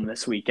Bedlam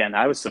this weekend.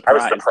 I was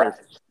surprised.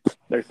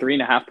 They're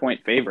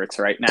 3.5-point favorites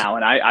right now,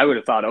 and I would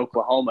have thought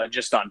Oklahoma,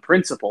 just on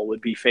principle,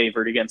 would be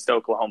favored against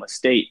Oklahoma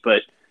State.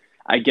 But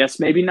I guess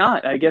maybe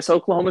not. I guess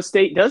Oklahoma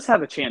State does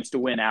have a chance to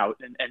win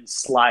out and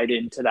slide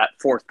into that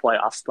 4th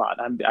playoff spot.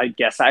 I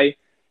guess I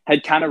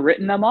had kind of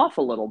written them off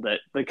a little bit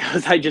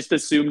because I just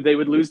assumed they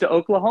would lose to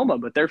Oklahoma,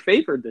 but they're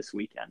favored this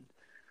weekend.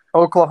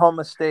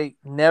 Oklahoma State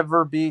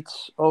never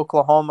beats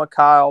Oklahoma,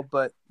 Kyle,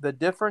 but the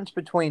difference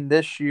between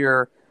this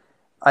year,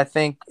 I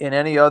think, in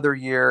any other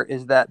year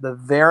is that the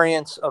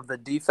variance of the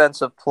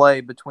defensive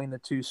play between the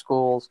two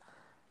schools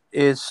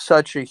is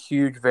such a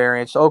huge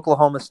variance.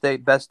 Oklahoma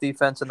State, best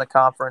defense in the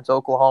conference.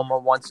 Oklahoma,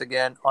 once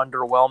again,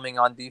 underwhelming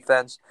on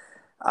defense.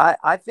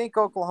 I think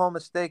Oklahoma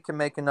State can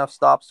make enough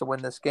stops to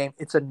win this game.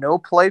 It's a no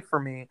play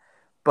for me,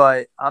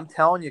 but I'm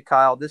telling you,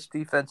 Kyle, this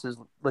defense is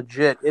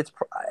legit.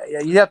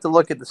 You have to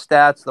look at the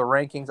stats, the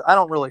rankings. I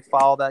don't really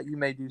follow that. You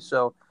may do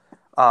so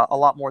a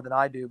lot more than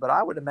I do, but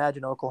I would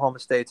imagine Oklahoma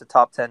State's a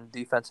top 10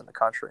 defense in the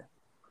country.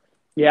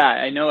 Yeah,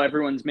 I know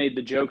everyone's made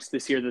the jokes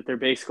this year that they're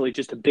basically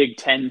just a Big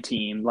Ten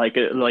team, like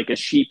a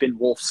sheep in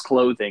wolf's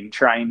clothing,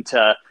 trying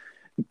to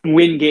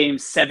win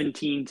games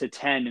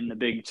 17-10 in the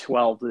Big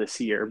 12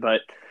 this year. But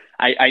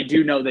I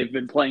do know they've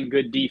been playing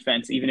good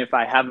defense, even if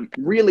I haven't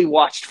really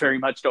watched very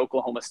much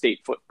Oklahoma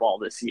State football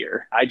this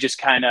year. I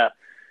just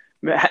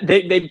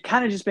they've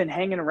kind of just been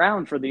hanging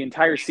around for the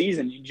entire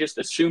season. You just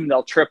assume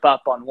they'll trip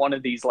up on one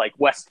of these like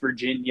West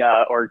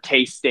Virginia or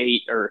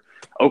K-State or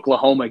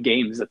Oklahoma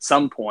games at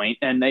some point,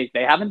 and they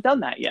haven't done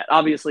that yet.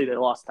 Obviously, they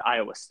lost to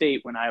Iowa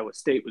State when Iowa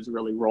State was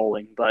really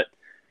rolling, but it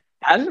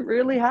hasn't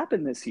really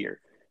happened this year.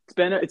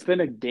 It's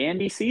been a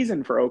dandy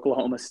season for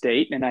Oklahoma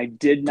State, and I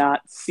did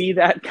not see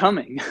that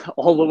coming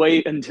all the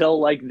way until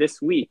like this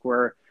week,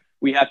 where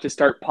we have to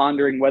start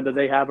pondering whether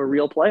they have a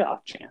real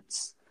playoff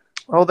chance.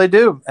 Well, they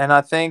do, and I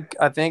think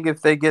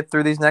if they get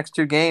through these next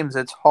 2 games,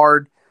 it's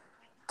hard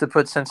to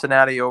put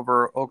Cincinnati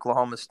over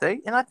Oklahoma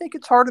State, and I think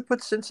it's hard to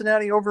put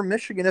Cincinnati over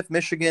Michigan if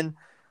Michigan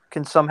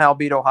can somehow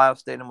beat Ohio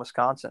State and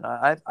Wisconsin.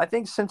 I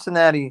think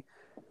Cincinnati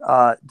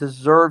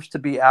deserves to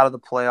be out of the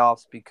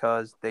playoffs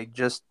because they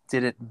just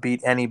didn't beat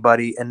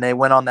anybody, and they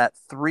went on that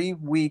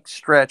 3-week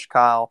stretch,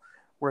 Kyle,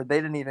 where they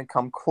didn't even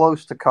come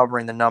close to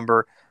covering the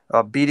number,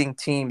 beating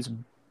teams,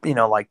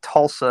 like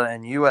Tulsa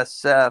and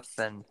USF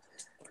and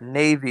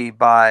Navy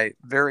by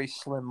very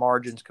slim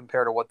margins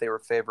compared to what they were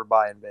favored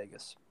by in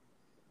Vegas.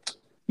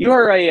 You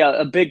are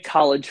a big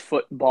college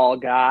football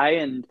guy,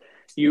 and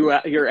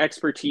your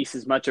expertise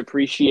is much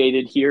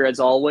appreciated here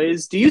as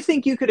always. Do you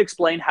think you could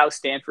explain how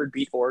Stanford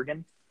beat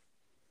Oregon?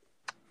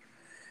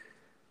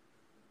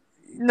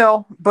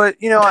 No, but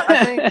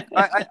I think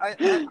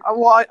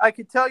I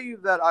could tell you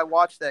that I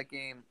watched that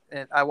game,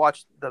 and I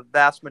watched the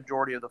vast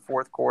majority of the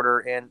 4th quarter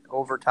and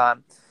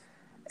overtime.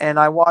 And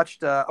I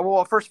watched.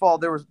 First of all,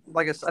 there was,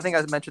 I think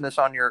I mentioned this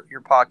on your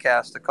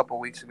podcast a couple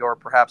of weeks ago, or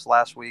perhaps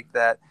last week,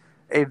 that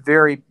a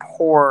very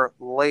poor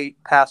late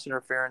pass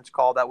interference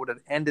call that would have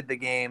ended the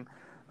game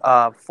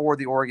for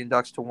the Oregon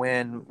Ducks to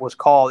win was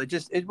called.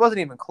 It wasn't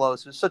even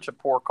close. It was such a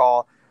poor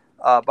call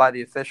by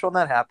the official, and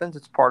that happens.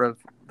 It's part of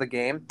the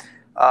game.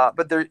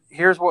 But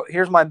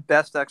here's my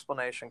best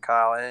explanation,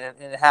 Kyle, and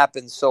it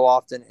happens so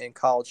often in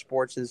college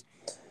sports is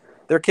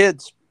they're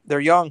kids. They're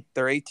young.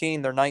 They're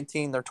 18. They're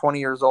 19. They're 20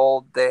 years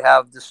old. They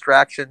have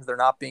distractions. They're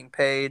not being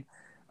paid.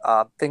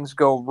 Things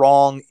go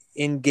wrong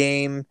in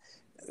game.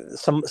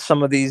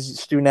 Some of these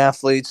student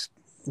athletes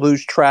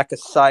lose track of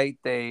sight.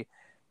 They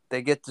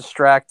get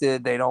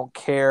distracted. They don't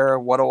care.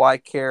 What do I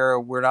care?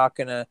 We're not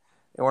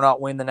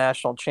win the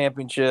national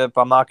championship.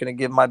 I'm not going to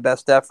give my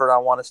best effort. I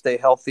want to stay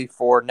healthy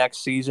for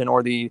next season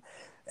or the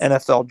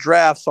NFL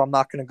draft, so I'm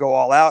not going to go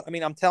all out. I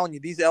mean, I'm telling you,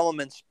 these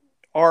elements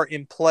are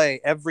in play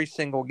every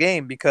single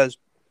game because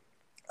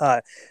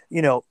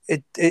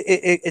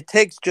it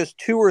takes just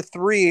 2 or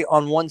 3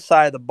 on one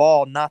side of the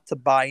ball not to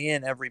buy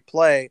in every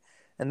play,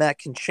 and that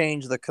can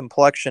change the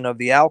complexion of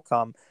the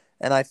outcome.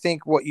 And I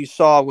think what you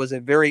saw was a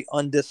very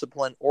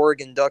undisciplined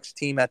Oregon Ducks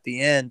team at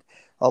the end.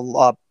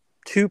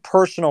 2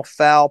 personal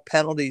foul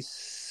penalties,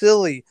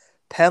 silly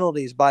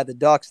penalties by the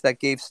Ducks that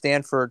gave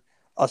Stanford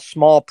a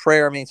small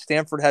prayer. I mean,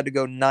 Stanford had to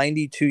go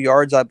 92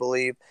 yards, I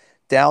believe,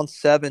 down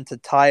 7 to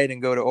tie it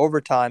and go to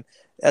overtime.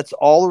 That's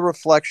all a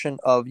reflection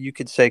of, you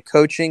could say,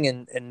 coaching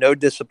and no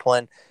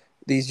discipline.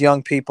 These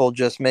young people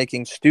just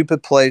making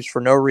stupid plays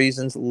for no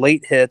reasons,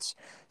 late hits.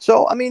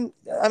 So, I mean,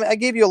 I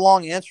gave you a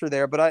long answer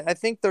there, but I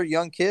think they're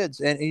young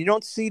kids, and you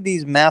don't see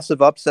these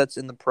massive upsets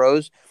in the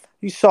pros.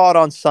 You saw it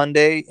on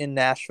Sunday in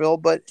Nashville,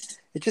 but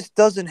it just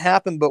doesn't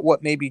happen but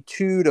maybe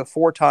 2 to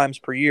 4 times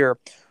per year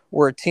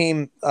where a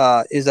team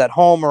is at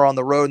home or on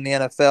the road in the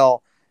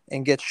NFL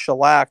and gets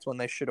shellacked when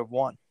they should have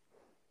won.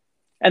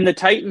 And the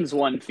Titans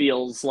one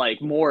feels like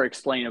more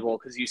explainable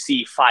because you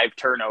see 5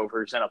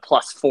 turnovers and a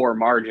 +4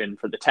 margin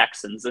for the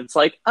Texans. And it's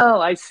like, oh,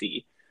 I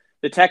see.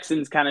 The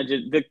Texans got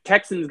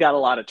a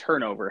lot of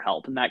turnover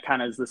help, and that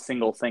kind of is the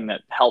single thing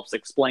that helps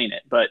explain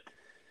it. But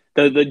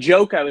the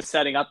joke I was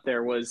setting up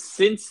there was,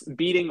 since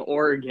beating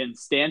Oregon,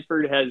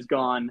 Stanford has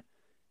gone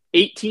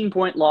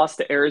 18-point loss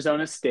to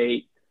Arizona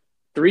State,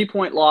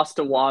 3-point loss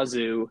to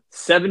Wazoo,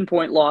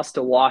 7-point loss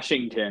to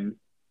Washington,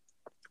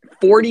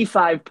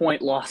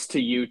 45-point loss to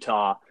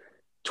Utah,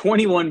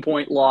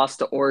 21-point loss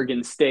to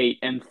Oregon State,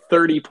 and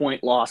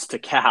 30-point loss to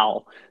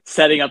Cal,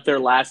 setting up their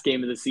last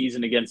game of the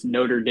season against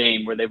Notre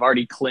Dame, where they've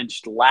already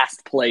clinched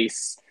last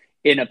place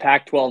in a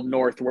Pac-12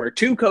 North, where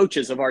 2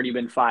 coaches have already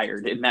been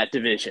fired in that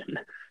division.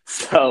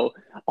 So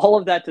all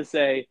of that to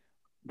say,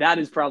 that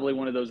is probably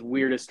one of those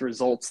weirdest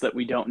results that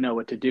we don't know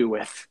what to do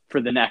with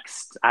for the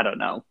next,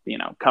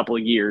 couple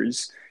of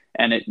years.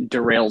 And it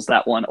derails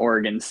that one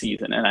Oregon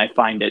season. And I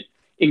find it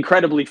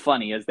incredibly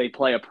funny as they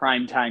play a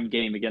primetime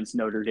game against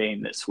Notre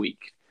Dame this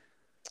week.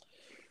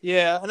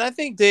 Yeah, and I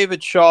think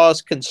David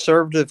Shaw's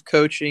conservative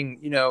coaching,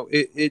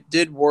 it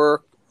did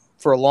work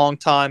for a long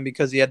time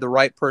because he had the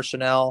right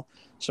personnel.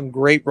 Some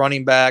great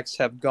running backs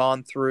have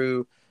gone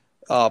through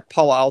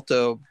Palo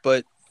Alto,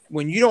 but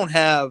when you don't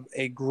have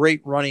a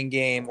great running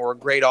game or a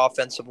great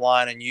offensive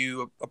line and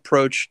you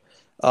approach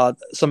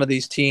some of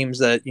these teams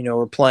that,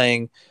 are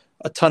playing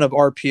a ton of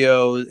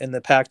RPO in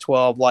the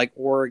Pac-12, like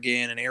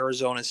Oregon and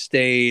Arizona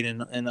State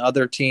and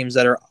other teams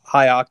that are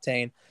high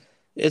octane,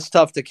 it's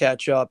tough to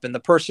catch up. And the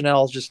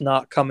personnel is just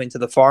not coming to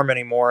the farm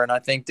anymore. And I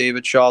think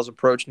David Shaw's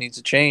approach needs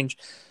to change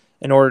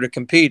in order to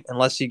compete,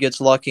 unless he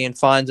gets lucky and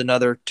finds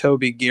another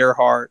Toby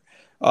Gerhart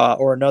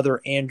or another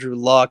Andrew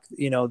Luck.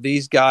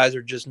 These guys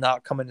are just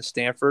not coming to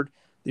Stanford.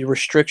 The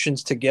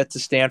restrictions to get to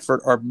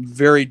Stanford are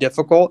very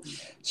difficult.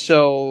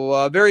 So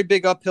a very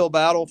big uphill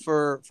battle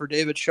for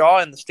David Shaw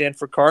and the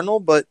Stanford Cardinal.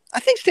 But I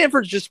think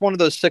Stanford's just one of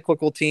those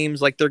cyclical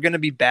teams. Like, they're going to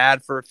be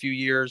bad for a few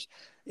years,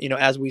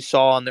 as we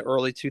saw in the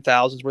early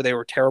 2000s, where they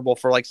were terrible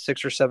for like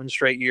 6 or 7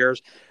 straight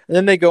years. And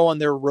then they go on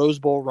their Rose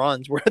Bowl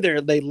runs where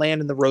they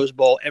land in the Rose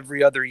Bowl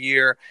every other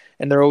year,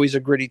 and they're always a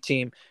gritty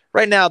team.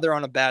 Right now, they're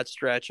on a bad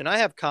stretch, and I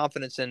have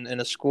confidence in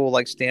a school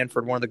like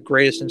Stanford, one of the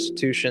greatest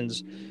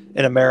institutions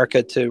in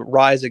America, to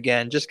rise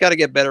again. Just got to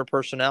get better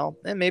personnel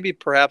and maybe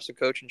perhaps a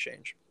coaching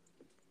change.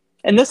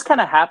 And this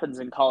kind of happens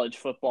in college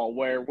football,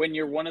 where when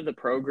you're one of the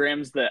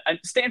programs that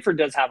Stanford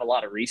does have a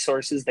lot of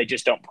resources, they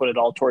just don't put it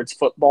all towards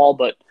football.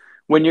 But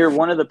when you're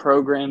one of the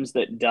programs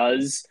that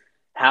does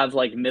have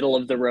like middle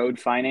of the road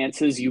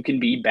finances, you can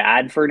be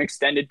bad for an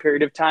extended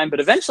period of time, but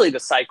eventually the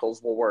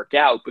cycles will work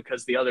out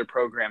because the other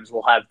programs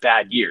will have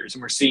bad years.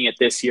 And we're seeing it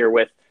this year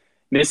with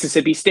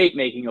Mississippi State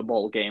making a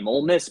bowl game,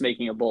 Ole Miss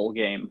making a bowl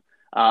game,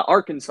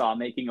 Arkansas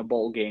making a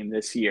bowl game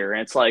this year.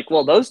 And it's like,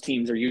 well, those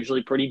teams are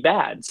usually pretty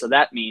bad. So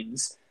that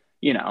means,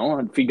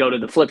 if you go to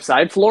the flip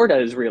side, Florida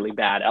is really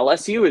bad.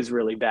 LSU is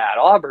really bad.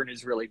 Auburn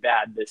is really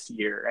bad this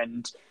year.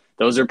 And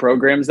those are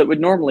programs that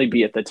would normally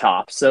be at the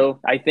top. So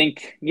I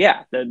think,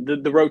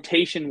 the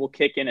rotation will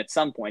kick in at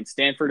some point.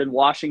 Stanford and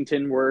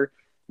Washington were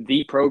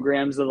the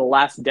programs of the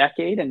last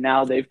decade, and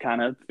now they've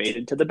kind of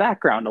faded to the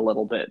background a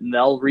little bit. And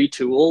they'll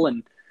retool,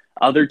 and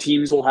other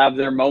teams will have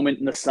their moment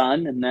in the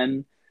sun, and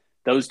then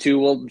those two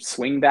will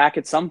swing back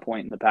at some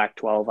point in the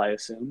Pac-12, I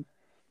assume.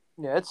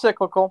 Yeah, it's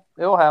cyclical.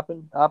 It'll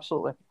happen.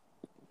 Absolutely.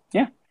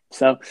 Yeah.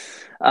 So,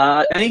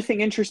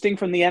 anything interesting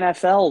from the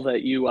NFL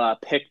that you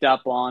picked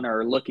up on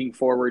or looking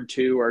forward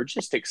to or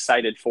just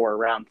excited for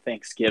around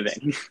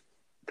Thanksgiving?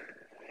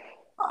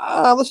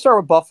 Let's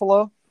start with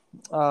Buffalo.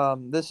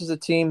 This is a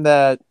team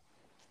that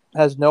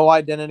has no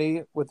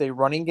identity with a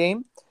running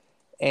game,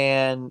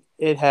 and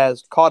it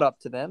has caught up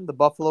to them. The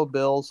Buffalo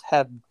Bills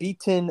have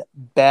beaten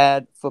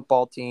bad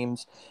football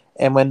teams,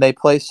 and when they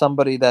play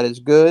somebody that is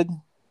good,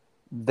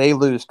 they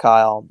lose,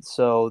 Kyle.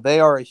 So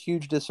they are a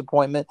huge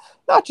disappointment,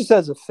 not just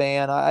as a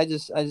fan. I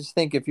just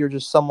think if you're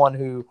just someone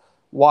who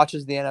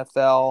watches the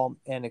NFL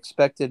and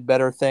expected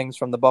better things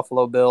from the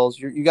Buffalo Bills,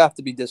 you have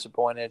to be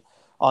disappointed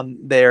on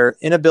their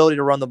inability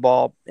to run the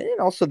ball and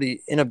also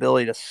the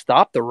inability to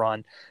stop the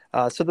run.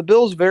 So the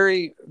Bills,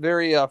 very,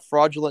 very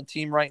fraudulent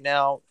team right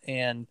now,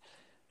 and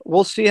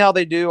we'll see how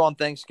they do on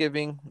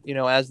Thanksgiving,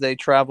 as they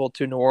travel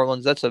to New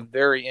Orleans. That's a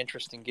very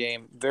interesting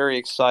game. Very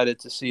excited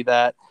to see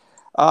that.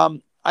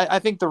 I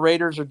think the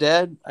Raiders are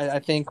dead. I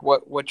think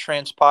what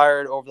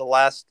transpired over the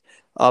last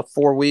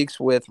 4 weeks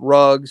with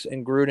Ruggs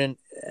and Gruden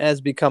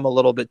has become a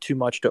little bit too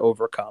much to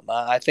overcome.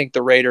 I think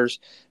the Raiders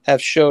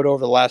have showed over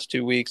the last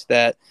 2 weeks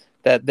that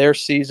their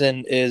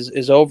season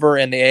is over,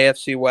 and the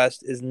AFC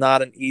West is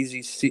not an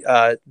easy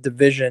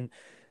division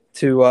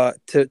to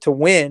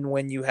win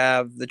when you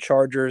have the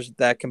Chargers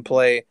that can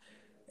play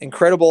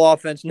incredible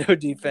offense, no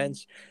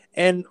defense.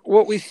 And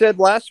what we said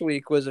last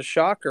week was a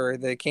shocker.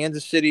 The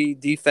Kansas City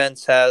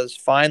defense has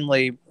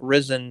finally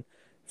risen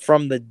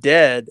from the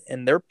dead,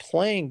 and they're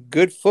playing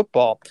good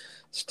football.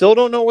 Still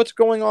don't know what's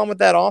going on with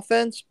that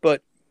offense,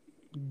 but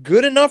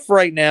good enough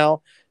right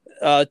now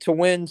to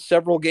win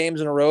several games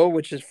in a row,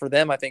 which is for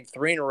them, I think,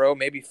 3 in a row,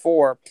 maybe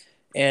 4,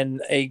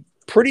 and a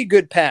pretty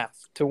good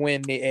path to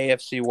win the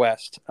AFC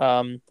West.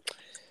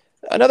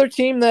 Another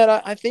team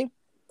that I think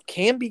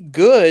can be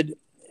good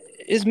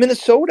is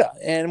Minnesota,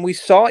 and we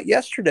saw it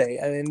yesterday.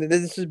 I mean,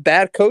 this is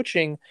bad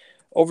coaching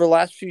over the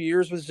last few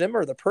years with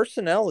Zimmer. The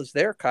personnel is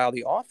there, Kyle.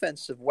 The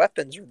offensive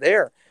weapons are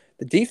there.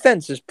 The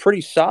defense is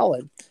pretty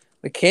solid.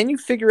 But can you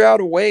figure out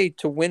a way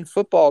to win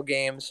football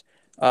games,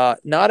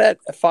 not at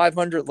a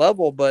 500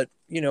 level, but,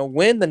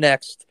 win the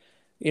next,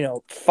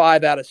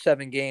 5 out of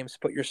 7 games,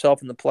 put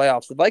yourself in the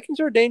playoffs? The Vikings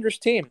are a dangerous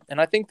team, and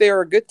I think they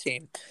are a good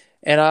team.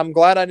 And I'm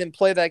glad I didn't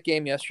play that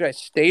game yesterday. I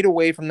stayed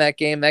away from that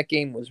game. That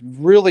game was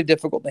really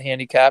difficult to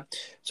handicap.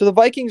 So the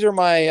Vikings are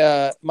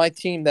my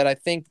team that I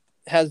think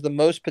has the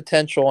most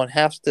potential and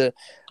has to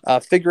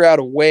figure out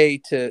a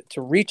way to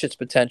reach its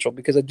potential,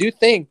 because I do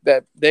think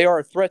that they are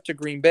a threat to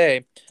Green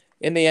Bay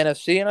in the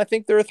NFC, and I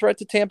think they're a threat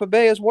to Tampa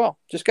Bay as well.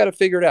 Just got to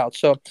figure it out.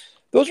 So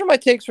those are my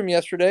takes from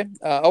yesterday.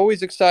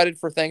 Always excited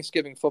for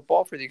Thanksgiving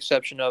football, for the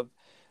exception of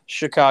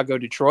Chicago,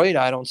 Detroit.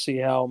 I don't see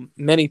how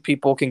many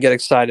people can get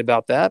excited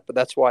about that, but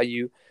that's why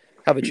you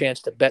have a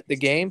chance to bet the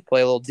game,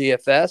 play a little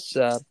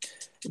DFS.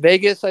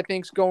 Vegas, I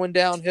think, is going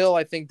downhill.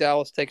 I think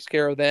Dallas takes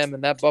care of them,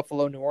 and that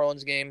Buffalo-New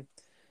Orleans game,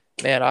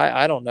 man,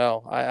 I don't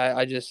know.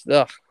 I just,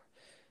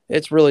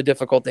 it's really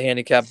difficult to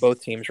handicap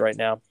both teams right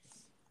now.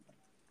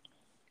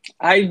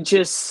 I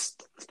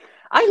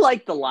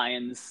like the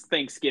Lions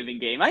Thanksgiving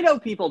game. I know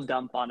people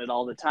dump on it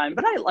all the time,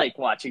 but I like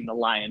watching the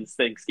Lions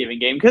Thanksgiving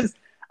game because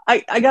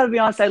I got to be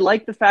honest, I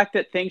like the fact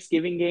that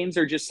Thanksgiving games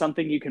are just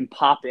something you can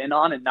pop in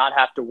on and not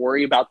have to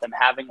worry about them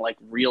having like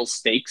real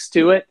stakes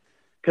to it,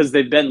 because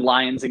they've been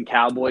Lions and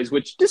Cowboys,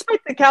 which despite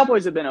the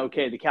Cowboys have been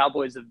okay, the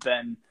Cowboys have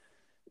been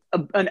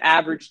an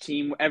average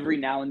team. Every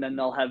now and then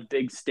they'll have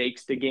big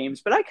stakes to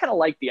games, but I kind of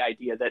like the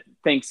idea that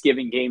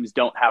Thanksgiving games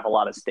don't have a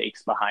lot of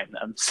stakes behind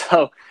them.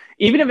 So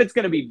even if it's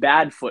going to be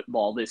bad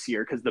football this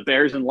year, because the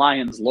Bears and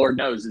Lions, Lord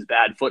knows, is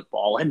bad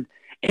football, and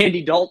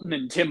Andy Dalton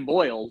and Tim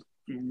Boyle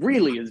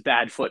really is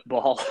bad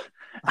football.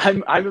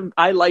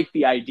 I like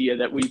the idea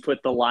that we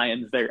put the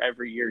Lions there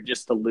every year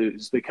just to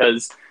lose,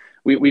 because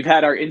we've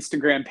had our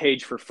Instagram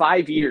page for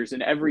 5 years,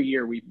 and every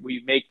year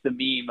we make the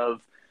meme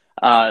of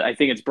I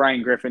think it's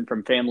Brian Griffin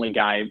from Family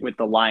Guy with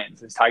the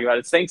Lions. He's talking about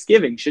it's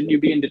Thanksgiving. Shouldn't you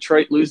be in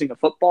Detroit losing a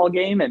football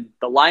game? And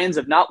the Lions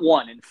have not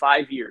won in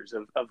 5 years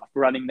of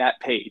running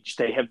that page.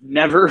 They have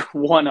never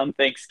won on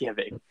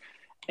Thanksgiving.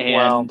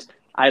 And wow.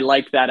 I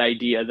like that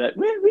idea that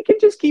we can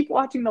just keep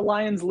watching the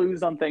Lions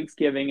lose on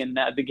Thanksgiving, and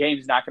the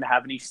game's not going to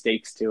have any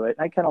stakes to it.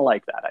 I kind of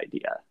like that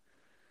idea.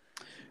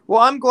 Well,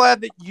 I'm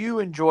glad that you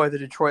enjoy the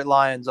Detroit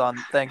Lions on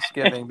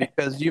Thanksgiving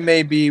because you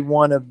may be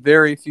one of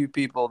very few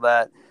people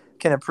that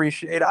can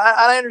appreciate.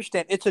 I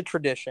understand it's a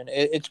tradition.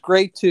 It's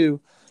great to,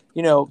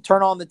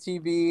 turn on the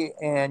TV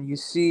and you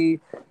see,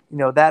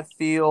 that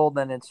field,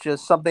 and it's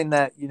just something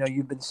that,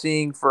 you've been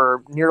seeing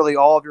for nearly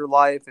all of your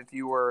life. If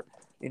you were,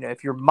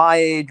 if you're my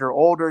age or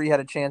older, you had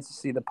a chance to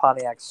see the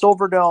Pontiac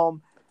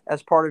Silverdome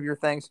as part of your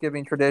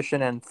Thanksgiving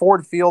tradition. And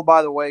Ford Field,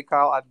 by the way,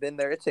 Kyle, I've been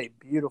there. It's a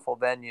beautiful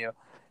venue.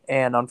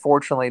 And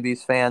unfortunately,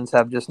 these fans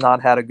have just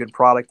not had a good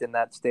product in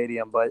that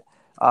stadium. But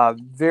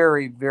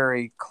very,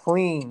 very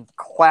clean,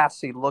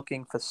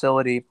 classy-looking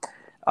facility.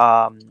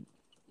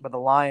 But the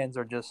Lions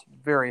are just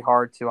very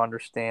hard to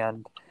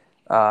understand.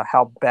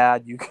 how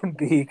bad you can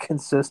be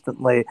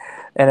consistently.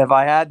 And if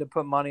I had to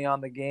put money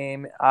on the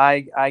game,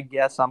 I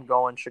guess I'm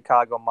going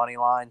Chicago money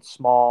line,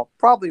 small.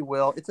 Probably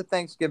will. It's a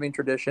Thanksgiving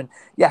tradition.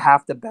 You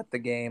have to bet the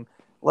game.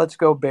 Let's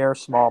go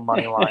Bears small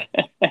money line.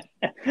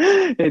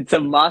 It's a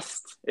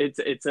must.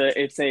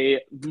 It's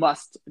a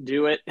must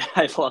do it.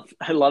 I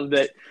love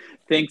that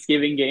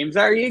Thanksgiving games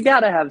are. You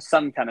got to have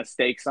some kind of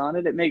stakes on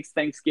it. It makes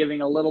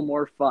Thanksgiving a little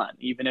more fun,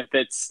 even if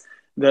it's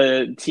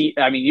the team.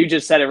 I mean, you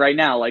just said it right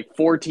now. Like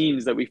 4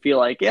 teams that we feel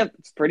like, yep,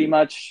 it's pretty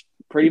much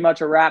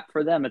a wrap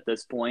for them at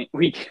this point.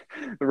 The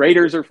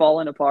Raiders are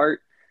falling apart.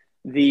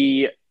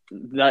 The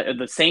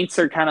Saints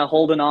are kind of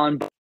holding on.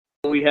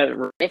 We had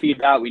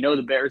feedback. We know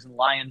the Bears and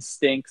Lions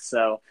stink.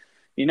 So,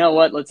 you know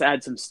what? Let's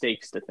add some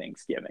stakes to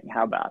Thanksgiving.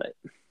 How about it?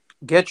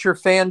 Get your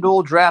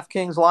FanDuel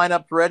DraftKings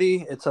lineup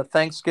ready. It's a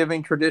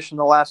Thanksgiving tradition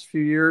the last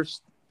few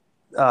years.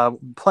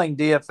 Playing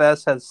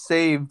DFS has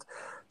saved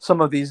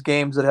some of these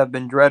games that have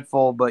been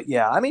dreadful. But,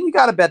 yeah, I mean, you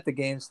got to bet the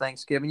games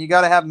Thanksgiving. You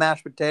got to have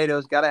mashed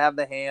potatoes, got to have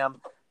the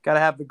ham, got to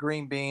have the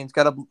green beans,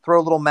 got to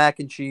throw a little mac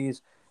and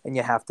cheese, and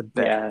you have to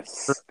bet.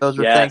 Yes. Those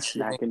are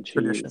Thanksgiving mac and cheese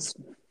traditions.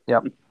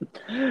 Yep.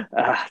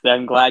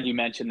 I'm glad you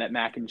mentioned that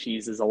mac and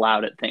cheese is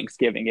allowed at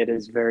Thanksgiving. It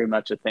is very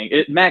much a thing.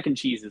 Mac and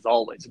cheese is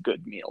always a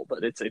good meal,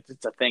 but it's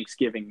a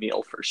Thanksgiving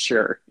meal for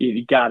sure.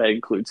 You got to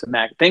include some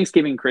mac.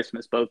 Thanksgiving,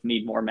 Christmas both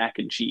need more mac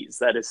and cheese.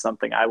 That is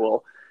something I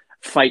will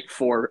fight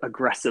for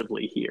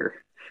aggressively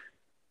here.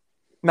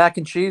 Mac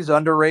and cheese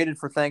underrated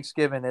for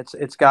Thanksgiving.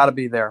 It's got to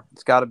be there.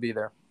 It's got to be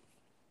there.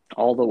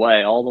 All the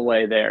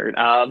way there.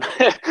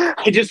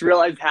 I just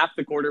realized half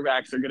the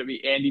quarterbacks are going to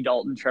be Andy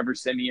Dalton, Trevor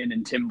Siemian,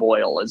 and Tim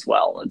Boyle as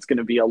well. It's going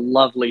to be a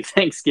lovely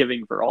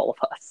Thanksgiving for all of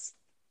us.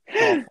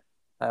 Awful.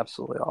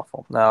 Absolutely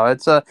awful. No,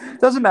 it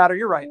doesn't matter.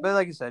 You're right. But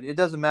like I said, it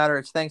doesn't matter.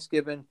 It's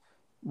Thanksgiving.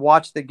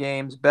 Watch the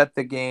games, bet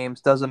the games.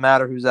 Doesn't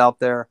matter who's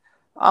out there.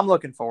 I'm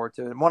looking forward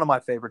to it. One of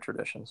my favorite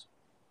traditions.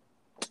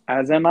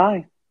 As am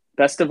I.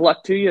 Best of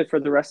luck to you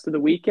for the rest of the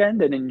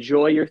weekend and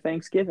enjoy your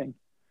Thanksgiving.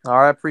 All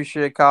right,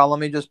 appreciate it, Kyle. Let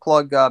me just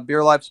plug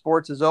Beer Life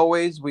Sports as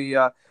always. We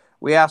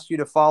asked you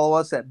to follow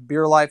us at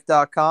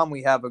beerlife.com.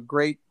 We have a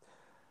great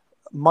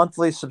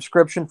monthly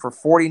subscription for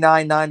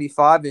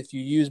 $49.95. If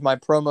you use my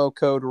promo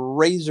code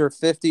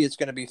RAZOR50, it's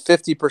going to be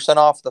 50%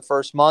 off the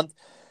first month.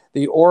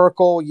 The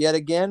Oracle, yet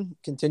again,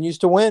 continues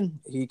to win.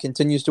 He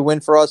continues to win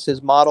for us.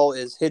 His model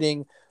is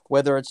hitting,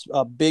 whether it's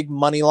big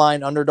money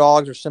line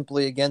underdogs or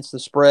simply against the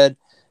spread.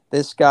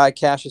 This guy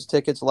cashes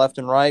tickets left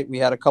and right. We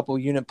had a couple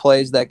unit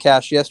plays that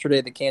cashed yesterday.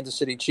 The Kansas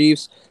City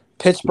Chiefs,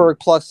 Pittsburgh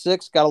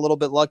 +6, got a little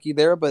bit lucky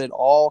there, but it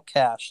all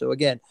cashed. So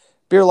again,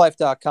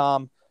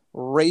 beerlife.com,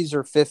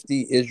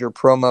 RAZOR50 is your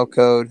promo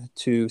code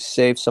to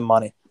save some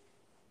money.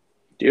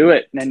 Do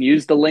it, and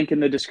use the link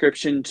in the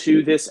description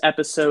to this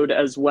episode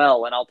as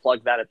well, and I'll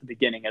plug that at the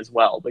beginning as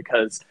well,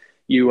 because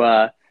you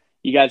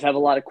guys have a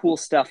lot of cool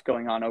stuff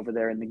going on over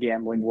there in the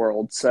gambling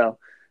world. So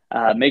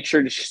make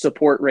sure to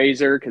support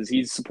Razor, because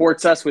he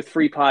supports us with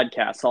free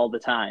podcasts all the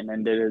time,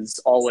 and it is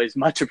always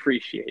much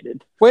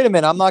appreciated. Wait a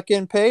minute, I'm not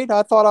getting paid?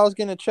 I thought I was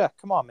getting a check.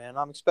 Come on, man.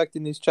 I'm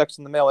expecting these checks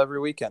in the mail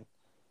every weekend.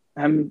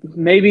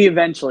 Maybe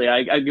eventually.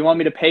 You want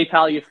me to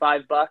PayPal you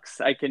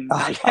 $5?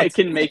 I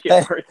can make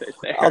it worth it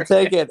there. I'll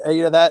take it.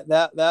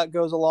 That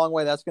goes a long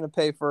way. That's going to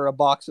pay for a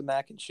box of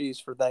mac and cheese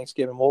for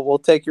Thanksgiving. We'll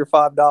take your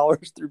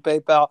 $5 through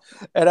PayPal.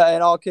 And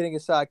all kidding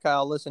aside,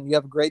 Kyle, listen, you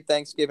have a great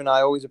Thanksgiving. I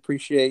always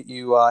appreciate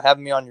you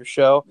having me on your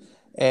show.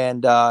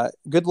 And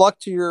good luck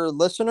to your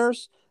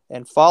listeners.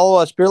 And follow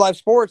us, Beer Life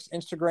Sports,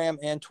 Instagram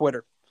and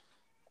Twitter.